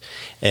flies.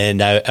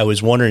 And I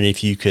was wondering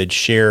if you could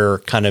share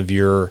kind of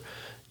your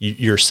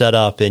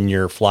setup and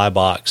your fly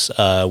box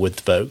with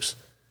folks.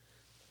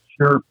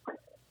 Sure.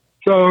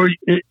 So,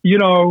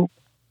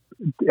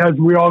 as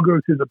we all go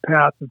through the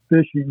path of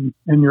fishing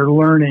and you're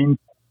learning,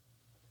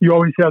 you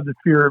always have the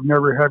fear of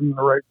never having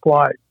the right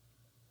fly.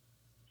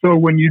 So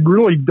when you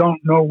really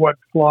don't know what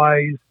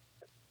flies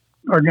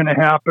are going to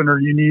happen or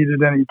you need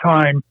at any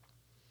time,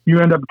 you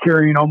end up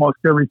carrying almost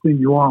everything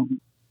you own.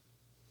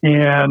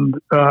 And,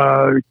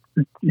 I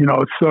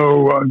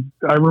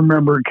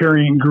remember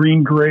carrying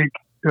green drake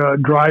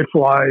dry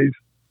flies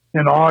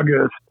in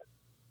August,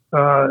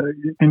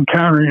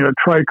 encountering a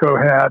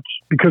trico hatch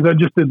because I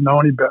just didn't know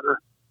any better.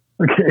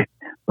 Okay.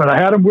 But I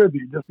had them with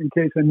me just in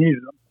case I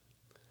needed them.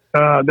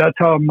 That's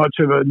how much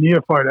of a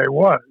neophyte I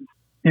was.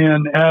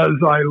 And as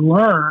I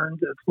learned,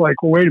 it's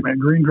like, well, wait a minute,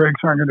 green drakes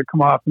aren't going to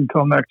come off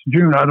until next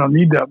June. I don't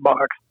need that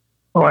box.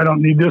 Oh, I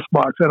don't need this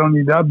box. I don't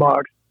need that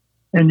box.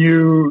 And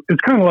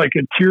it's kind of like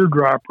a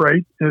teardrop,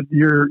 right?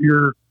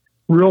 You're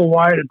real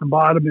wide at the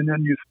bottom, and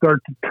then you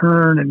start to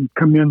turn and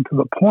come into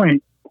the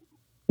point.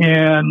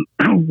 And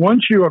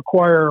once you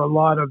acquire a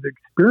lot of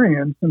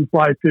experience in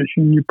fly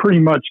fishing, you pretty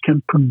much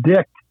can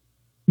predict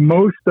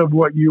most of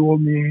what you will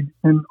need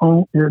in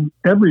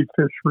every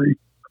fishery.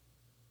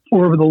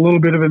 Or with a little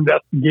bit of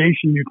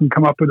investigation, you can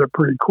come up with it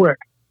pretty quick.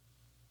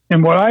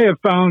 And what I have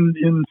found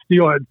in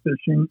steelhead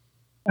fishing,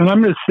 and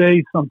I'm going to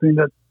say something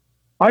that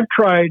I've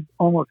tried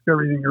almost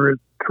everything there is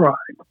to try.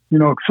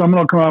 Someone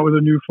will come out with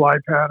a new fly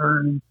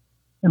pattern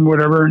and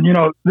whatever. And,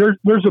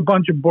 there's a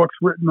bunch of books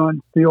written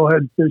on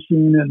steelhead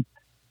fishing and,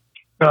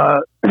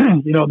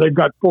 they've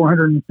got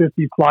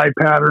 450 fly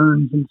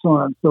patterns and so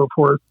on and so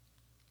forth.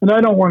 And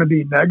I don't want to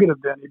be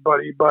negative to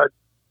anybody, but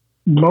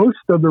most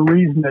of the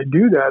reason they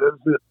do that is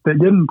that they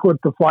didn't put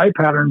the fly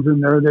patterns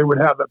in there. They would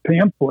have a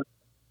pamphlet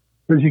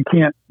because you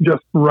can't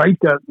just write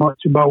that much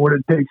about what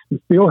it takes to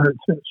steelhead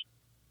fish.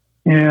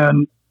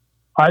 And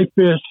I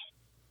fish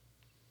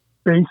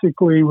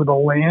basically with a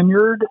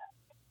lanyard.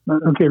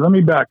 Okay, let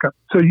me back up.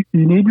 So you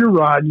need your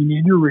rod, you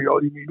need your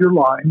reel, you need your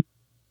line,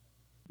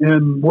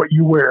 and what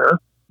you wear.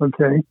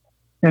 Okay.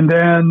 And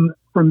then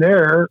from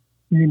there,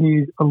 you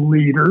need a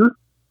leader,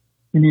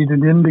 you need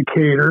an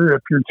indicator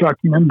if you're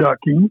chucking and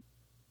ducking,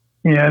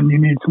 and you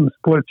need some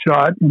split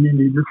shot, and you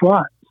need your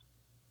flies.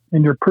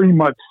 And you're pretty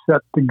much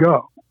set to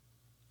go.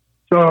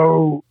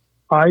 So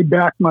I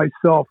back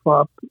myself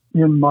up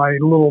in my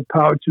little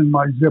pouch and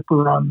my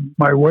zipper on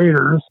my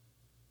waders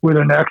with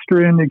an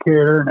extra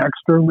indicator, an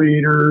extra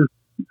leader,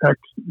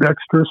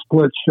 extra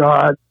split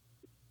shot,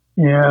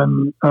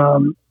 and,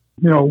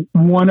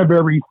 one of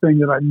everything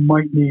that I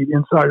might need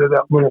inside of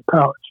that little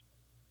pouch.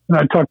 And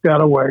I tuck that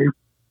away.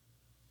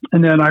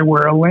 And then I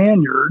wear a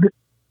lanyard.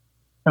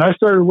 And I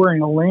started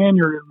wearing a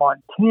lanyard in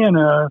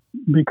Montana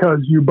because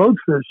you boat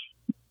fish,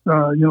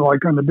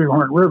 like on the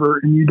Bighorn River,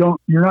 and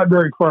you're not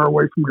very far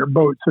away from your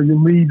boat. So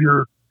you leave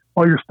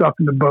all your stuff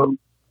in the boat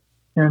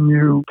and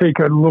you take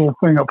a little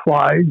thing of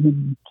flies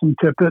and some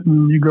tippet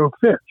and you go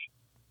fish.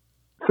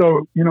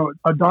 So,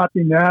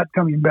 adopting that,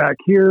 coming back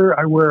here,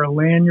 I wear a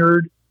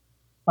lanyard.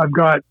 I've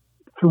got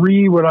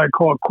 3 what I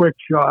call quick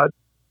shots.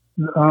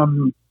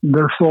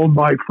 They're sold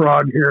by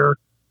Frog Hair.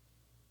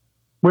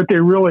 What they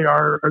really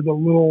are the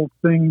little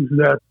things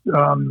that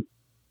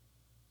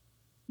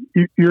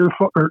your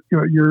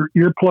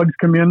earplugs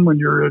come in when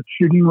you're at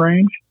shooting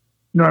range.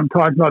 You know what I'm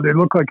talking about? They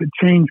look like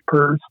a change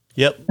purse.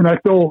 Yep. And I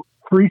fill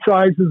 3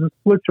 sizes of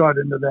split shot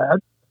into that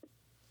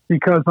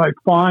because I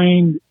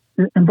find,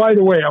 and by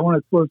the way, I want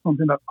to throw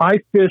something up. I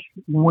fish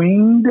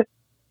winged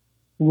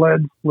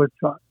lead split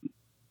shot.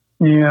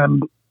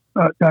 And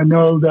I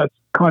know that's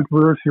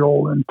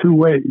controversial in 2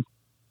 ways.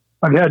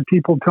 I've had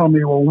people tell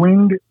me, well,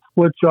 winged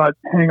split shot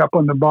hang up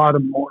on the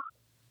bottom more.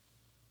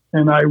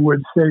 And I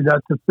would say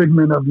that's a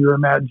figment of your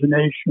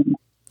imagination.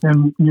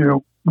 And,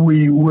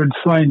 we would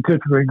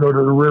scientifically go to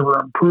the river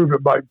and prove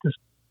it by just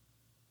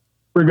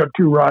bring up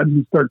 2 rods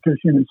and start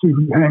fishing and see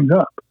who hangs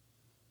up.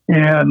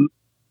 And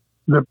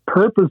the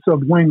purpose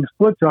of winged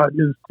split shot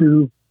is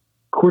to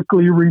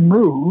quickly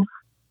remove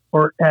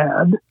or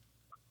add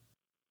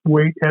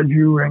weight as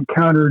you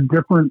encounter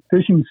different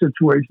fishing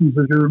situations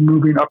as you're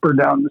moving up or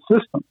down the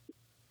system.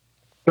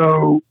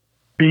 So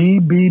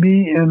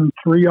BB, and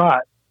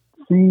 3/0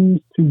 seems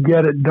to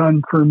get it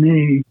done for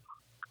me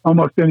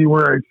almost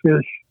anywhere I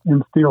fish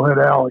in Steelhead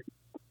Alley.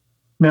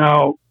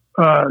 Now,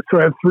 so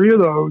I have 3 of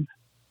those.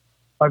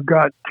 I've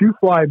got 2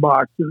 fly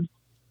boxes.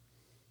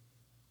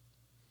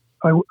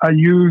 I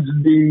use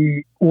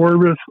the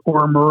Orvis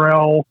or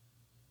Morel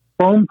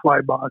foam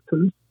fly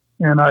boxes,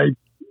 and I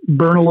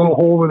burn a little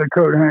hole with a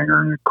coat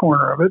hanger in the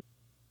corner of it,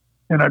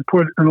 and I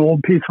put an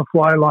old piece of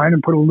fly line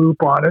and put a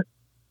loop on it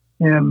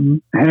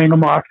and hang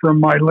them off from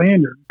my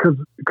lanyard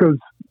because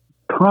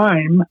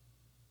time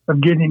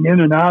of getting in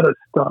and out of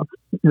stuff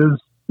is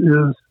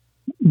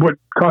what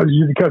causes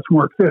you to catch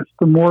more fish.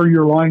 The more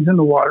your line's in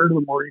the water,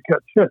 the more you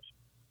catch fish.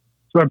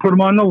 So I put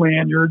them on the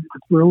lanyard.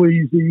 It's real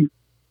easy.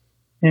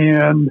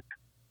 And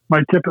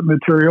my tippet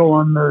material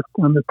on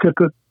the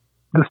tippet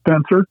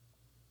dispenser.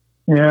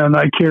 And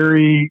I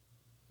carry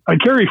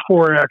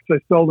 4X. I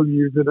seldom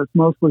use it. It's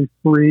mostly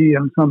 3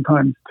 and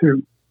sometimes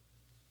 2.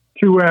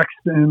 2X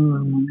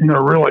in,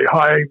 really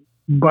high,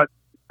 but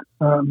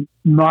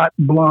not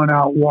blown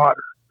out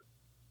water.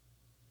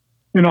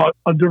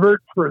 I'll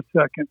divert for a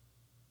second.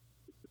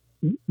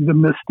 The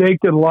mistake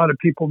that a lot of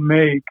people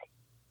make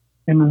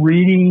in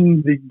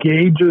reading the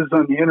gauges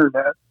on the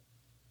internet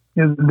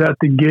is that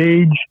the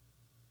gauge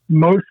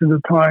most of the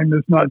time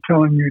is not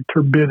telling you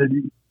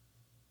turbidity.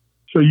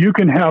 So you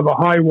can have a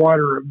high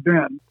water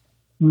event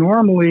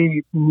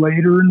normally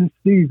later in the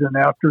season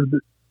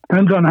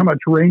depends on how much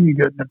rain you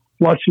get, and it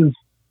flushes,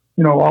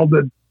 all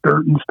the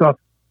dirt and stuff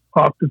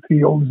off the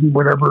fields and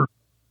whatever.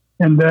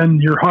 And then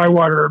your high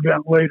water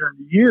event later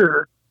in the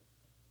year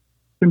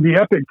can be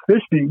epic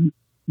fishing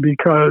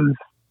because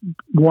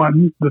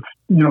the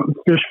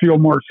fish feel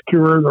more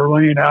secure. They're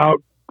laying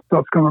out,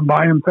 stuff's coming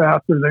by them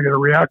faster. They're going to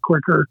react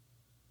quicker,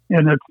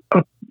 and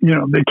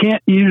they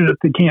can't eat it if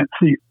they can't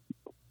see it.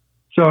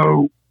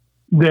 So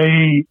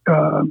they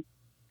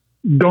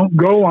don't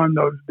go on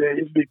those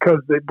days because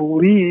they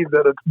believe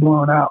that it's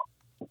blown out.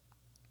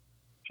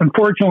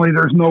 Unfortunately,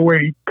 there's no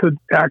way to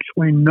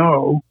actually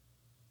know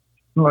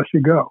unless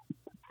you go.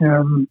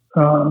 And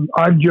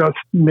I've just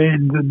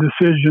made the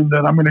decision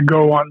that I'm going to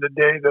go on the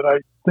day that I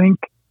think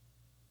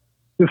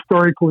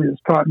historically has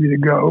taught me to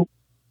go.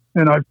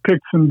 And I've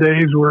picked some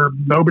days where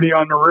nobody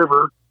on the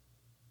river,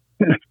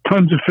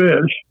 tons of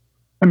fish.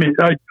 I mean,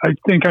 I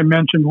think I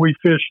mentioned we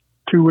fished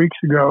 2 weeks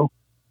ago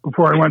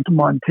before I went to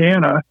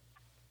Montana.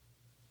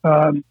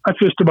 I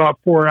fished about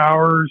 4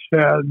 hours,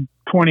 had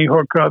 20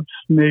 hookups,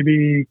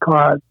 maybe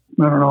caught,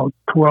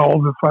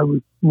 12 if I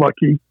was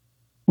lucky.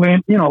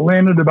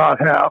 Landed about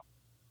half,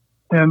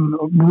 and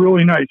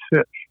really nice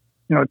fish,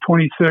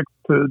 26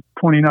 to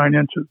 29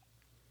 inches,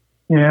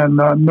 and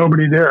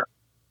nobody there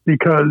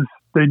because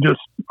they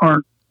just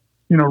aren't,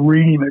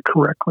 reading it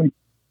correctly.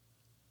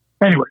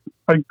 Anyway,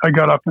 I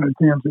got off in a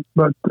tangent,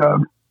 but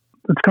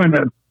that's kind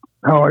of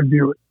how I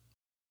view it.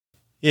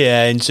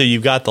 Yeah, and so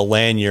you've got the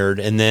lanyard,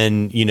 and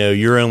then,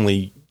 you're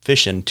only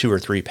fishing 2 or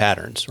 3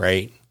 patterns,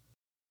 right?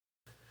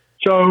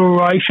 So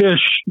I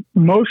fish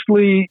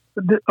mostly,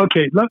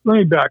 okay, let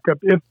me back up.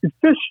 If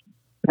fish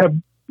have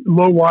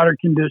low water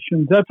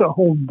conditions, that's a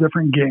whole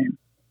different game.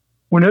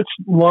 When it's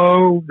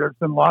low, there's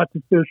been lots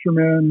of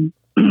fishermen,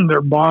 they're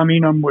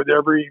bombing them with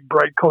every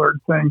bright colored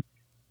thing.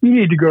 You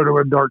need to go to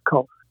a dark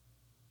color.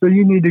 So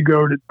you need to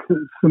go to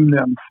some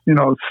nymphs,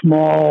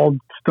 small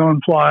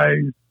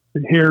stoneflies,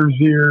 hare's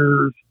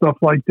ears, stuff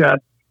like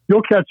that.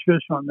 You'll catch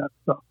fish on that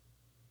stuff.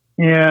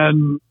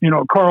 And,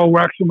 Carl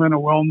Wexelman, a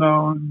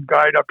well-known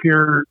guide up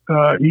here,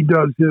 he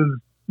does his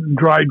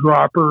dry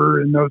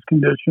dropper in those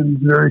conditions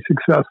very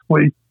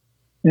successfully.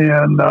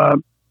 And,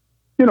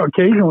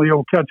 occasionally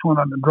he'll catch one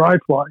on the dry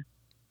fly.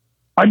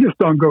 I just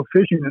don't go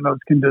fishing in those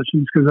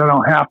conditions because I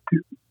don't have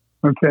to.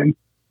 Okay.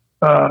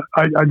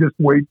 I just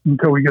wait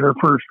until we get our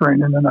first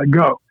rain and then I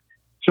go.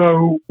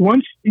 So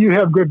once you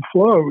have good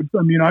flows,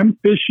 I'm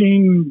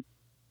fishing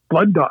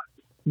blood dots,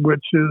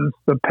 which is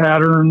the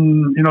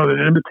pattern,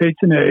 that imitates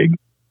an egg.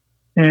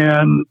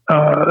 And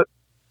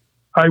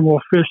I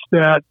will fish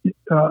that,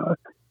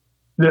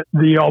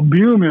 the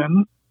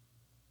albumin,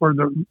 or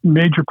the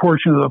major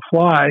portion of the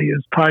fly,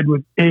 is tied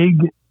with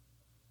egg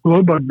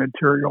glowbug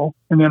material.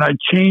 And then I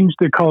change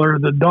the color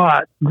of the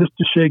dot just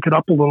to shake it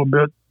up a little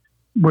bit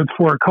with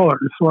 4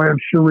 colors. So I have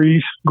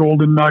Charisse,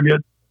 Golden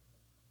Nugget,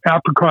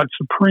 Apricot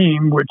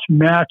Supreme, which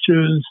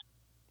matches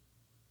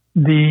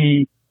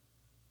the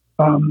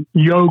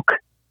yolk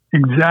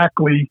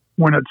exactly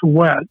when it's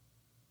wet,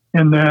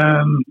 and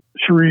then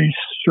Charisse,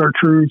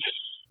 Chartreuse,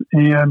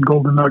 and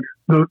Golden Nugget.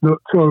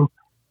 So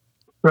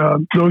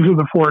those are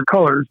the 4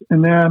 colors.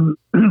 And then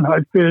I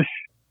fish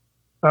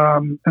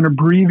an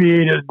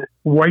abbreviated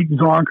white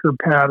zonker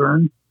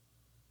pattern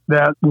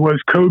that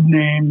was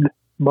codenamed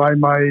by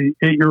my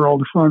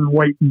 8-year-old son,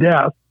 White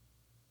Death,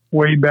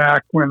 way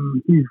back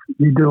when he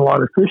did a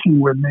lot of fishing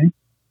with me.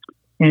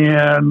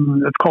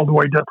 And it's called the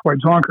White Death White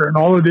Zonker. And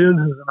all it is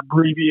an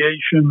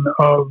abbreviation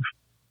of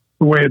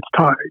the way it's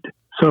tied.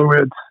 So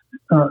it's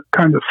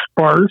kind of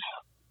sparse.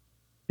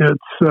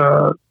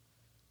 It's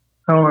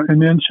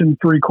 1 inch and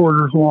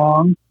 3/4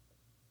 long,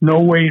 no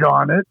weight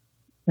on it,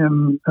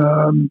 and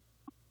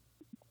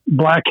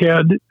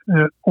blackhead,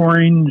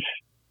 orange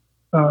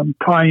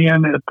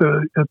tie-in at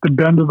the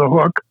bend of the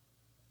hook,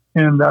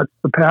 and that's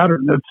the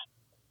pattern.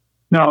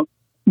 Now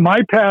my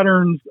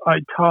patterns I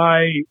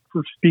tie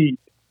for speed,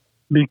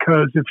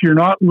 because if you're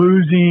not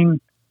losing,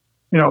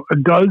 a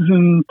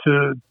dozen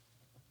to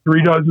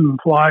 3 dozen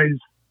flies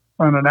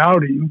on an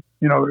outing,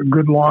 a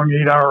good long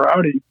 8-hour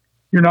outing,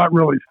 you're not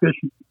really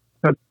fishing.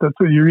 That's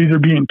you're either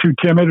being too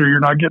timid or you're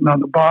not getting on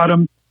the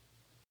bottom.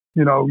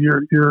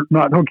 You're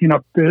not hooking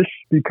up fish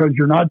because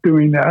you're not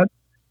doing that.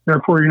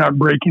 Therefore, you're not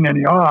breaking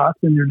any off,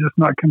 and you're just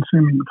not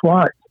consuming the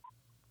flies.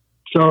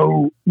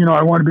 So,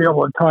 I want to be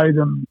able to tie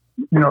them,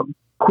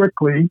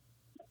 quickly.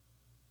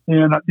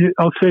 And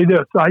I'll say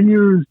this: I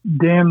use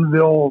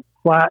Danville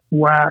flat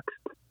waxed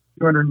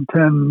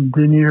 210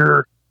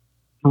 denier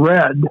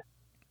thread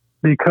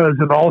because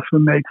it also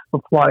makes the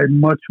fly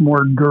much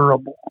more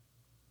durable.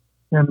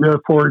 And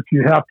therefore, if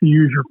you have to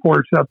use your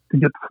forceps to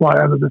get the fly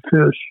out of the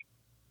fish,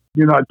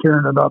 you're not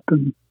tearing it up,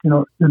 and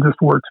it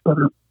just works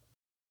better.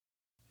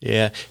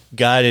 Yeah,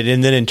 got it.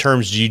 And then in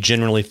terms, do you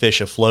generally fish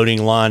a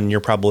floating line?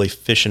 You're probably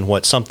fishing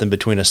something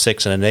between a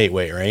 6 and an 8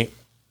 weight, right?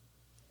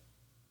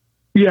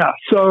 Yeah.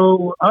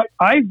 So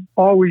I've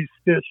always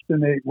fished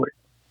an 8 weight.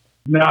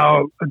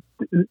 Now,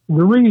 the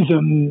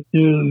reason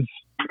is,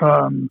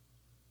 a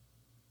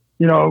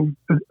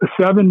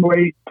 7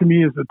 weight to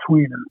me is a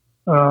tweener.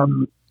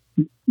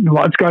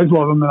 Lots of guys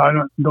love them, and I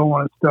don't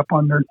want to step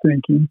on their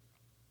thinking.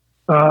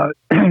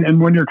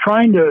 And when you're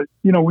trying to,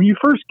 when you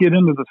first get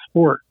into the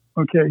sport,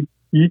 okay,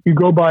 you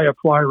go buy a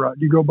fly rod,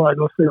 you go buy,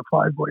 let's say, a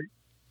 5 weight,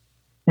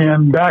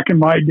 And back in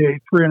my day,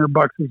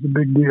 $300 is a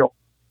big deal.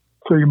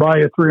 So you buy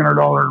a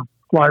 $300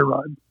 fly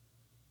rod,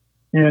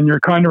 and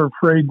you're kind of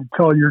afraid to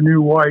tell your new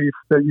wife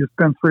that you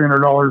spent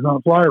 $300 on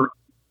a fly rod,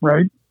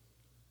 right?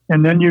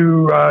 And then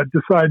you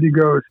decide to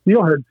go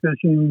steelhead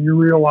fishing, and you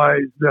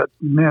realize that,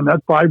 man,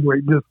 that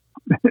 5-weight just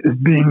is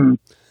being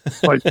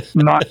like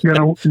isn't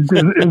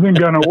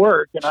gonna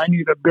work, and I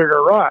need a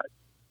bigger rod.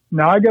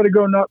 Now I got to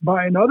go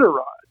buy another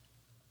rod,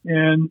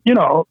 and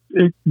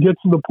it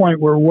gets to the point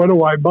where what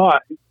do I buy?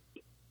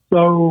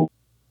 So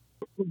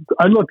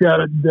I look at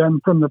it then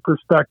from the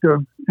perspective,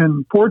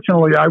 and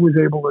fortunately I was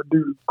able to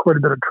do quite a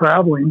bit of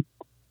traveling.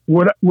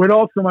 What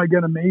else am I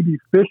going to maybe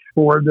fish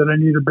for that I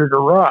need a bigger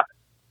rod?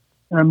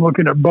 And I'm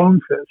looking at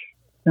bonefish,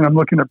 and I'm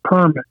looking at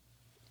permit.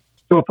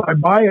 So if I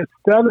buy a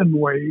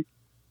 7-weight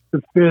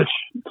to fish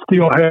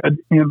steelhead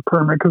and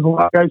permit, because a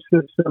lot of guys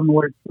fish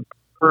 7-weight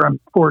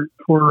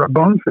for a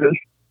bonefish,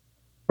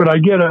 but I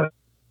get a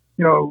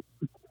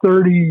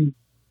 30+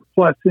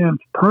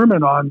 inch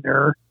permit on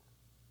there.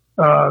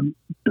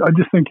 I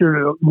just think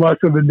you're less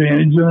of an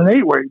advantage than an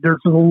 8-weight.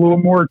 There's a little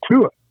more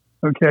to it.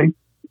 Okay.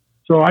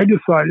 So I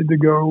decided to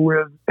go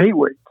with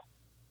 8-weights.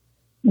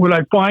 What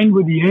I find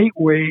with the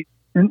 8-weight,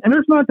 and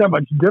there's not that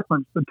much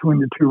difference between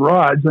the two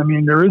rods. I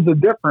mean, there is a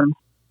difference,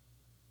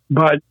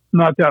 but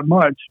not that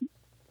much.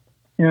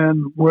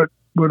 And what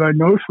I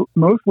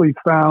mostly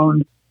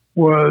found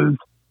was,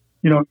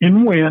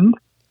 in wind,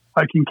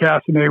 I can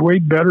cast an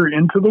 8-weight better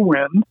into the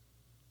wind.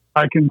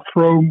 I can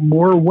throw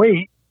more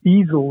weight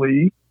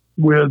easily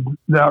with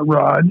that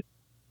rod.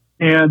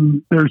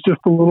 And there's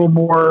just a little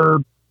more,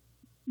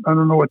 I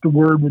don't know what the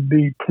word would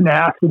be,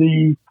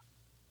 tenacity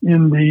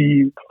in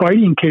the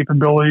fighting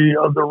capability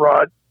of the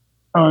rod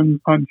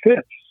on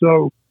fish.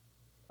 So,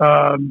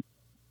 as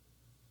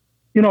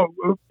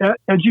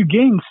you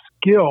gain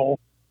skill,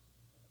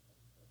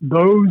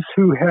 those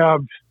who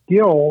have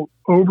skill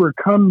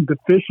overcome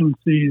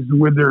deficiencies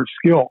with their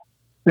skill.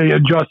 They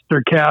adjust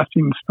their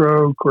casting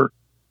stroke or,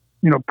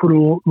 put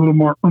a little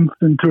more oomph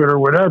into it or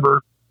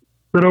whatever.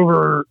 But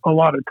over a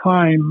lot of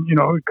time,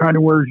 it kind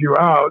of wears you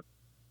out.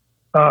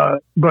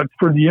 But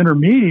for the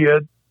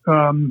intermediate,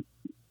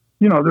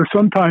 they're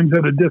sometimes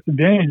at a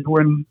disadvantage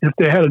when if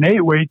they had an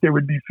 8-weight, they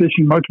would be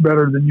fishing much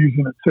better than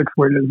using a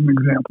 6-weight as an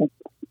example.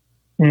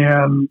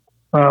 And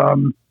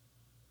so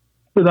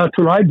that's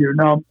what I do.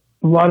 Now,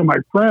 a lot of my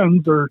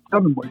friends are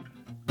 7-weights,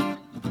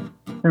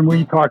 and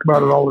we talk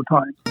about it all the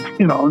time.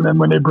 And then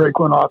when they break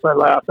one off, I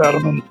laugh at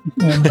them,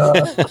 and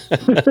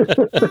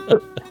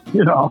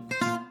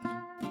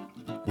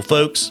Well,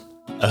 folks,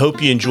 I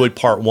hope you enjoyed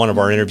part 1 of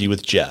our interview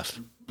with Jeff.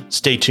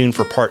 Stay tuned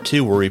for part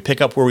 2, where we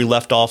pick up where we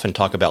left off and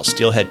talk about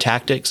steelhead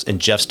tactics and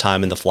Jeff's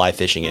time in the fly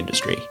fishing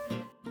industry.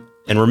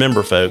 And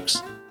remember,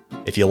 folks,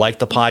 if you like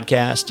the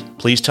podcast,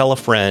 please tell a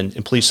friend,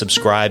 and please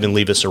subscribe and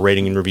leave us a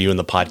rating and review in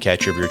the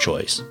podcatcher of your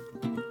choice.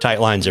 Tight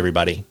lines,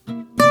 everybody.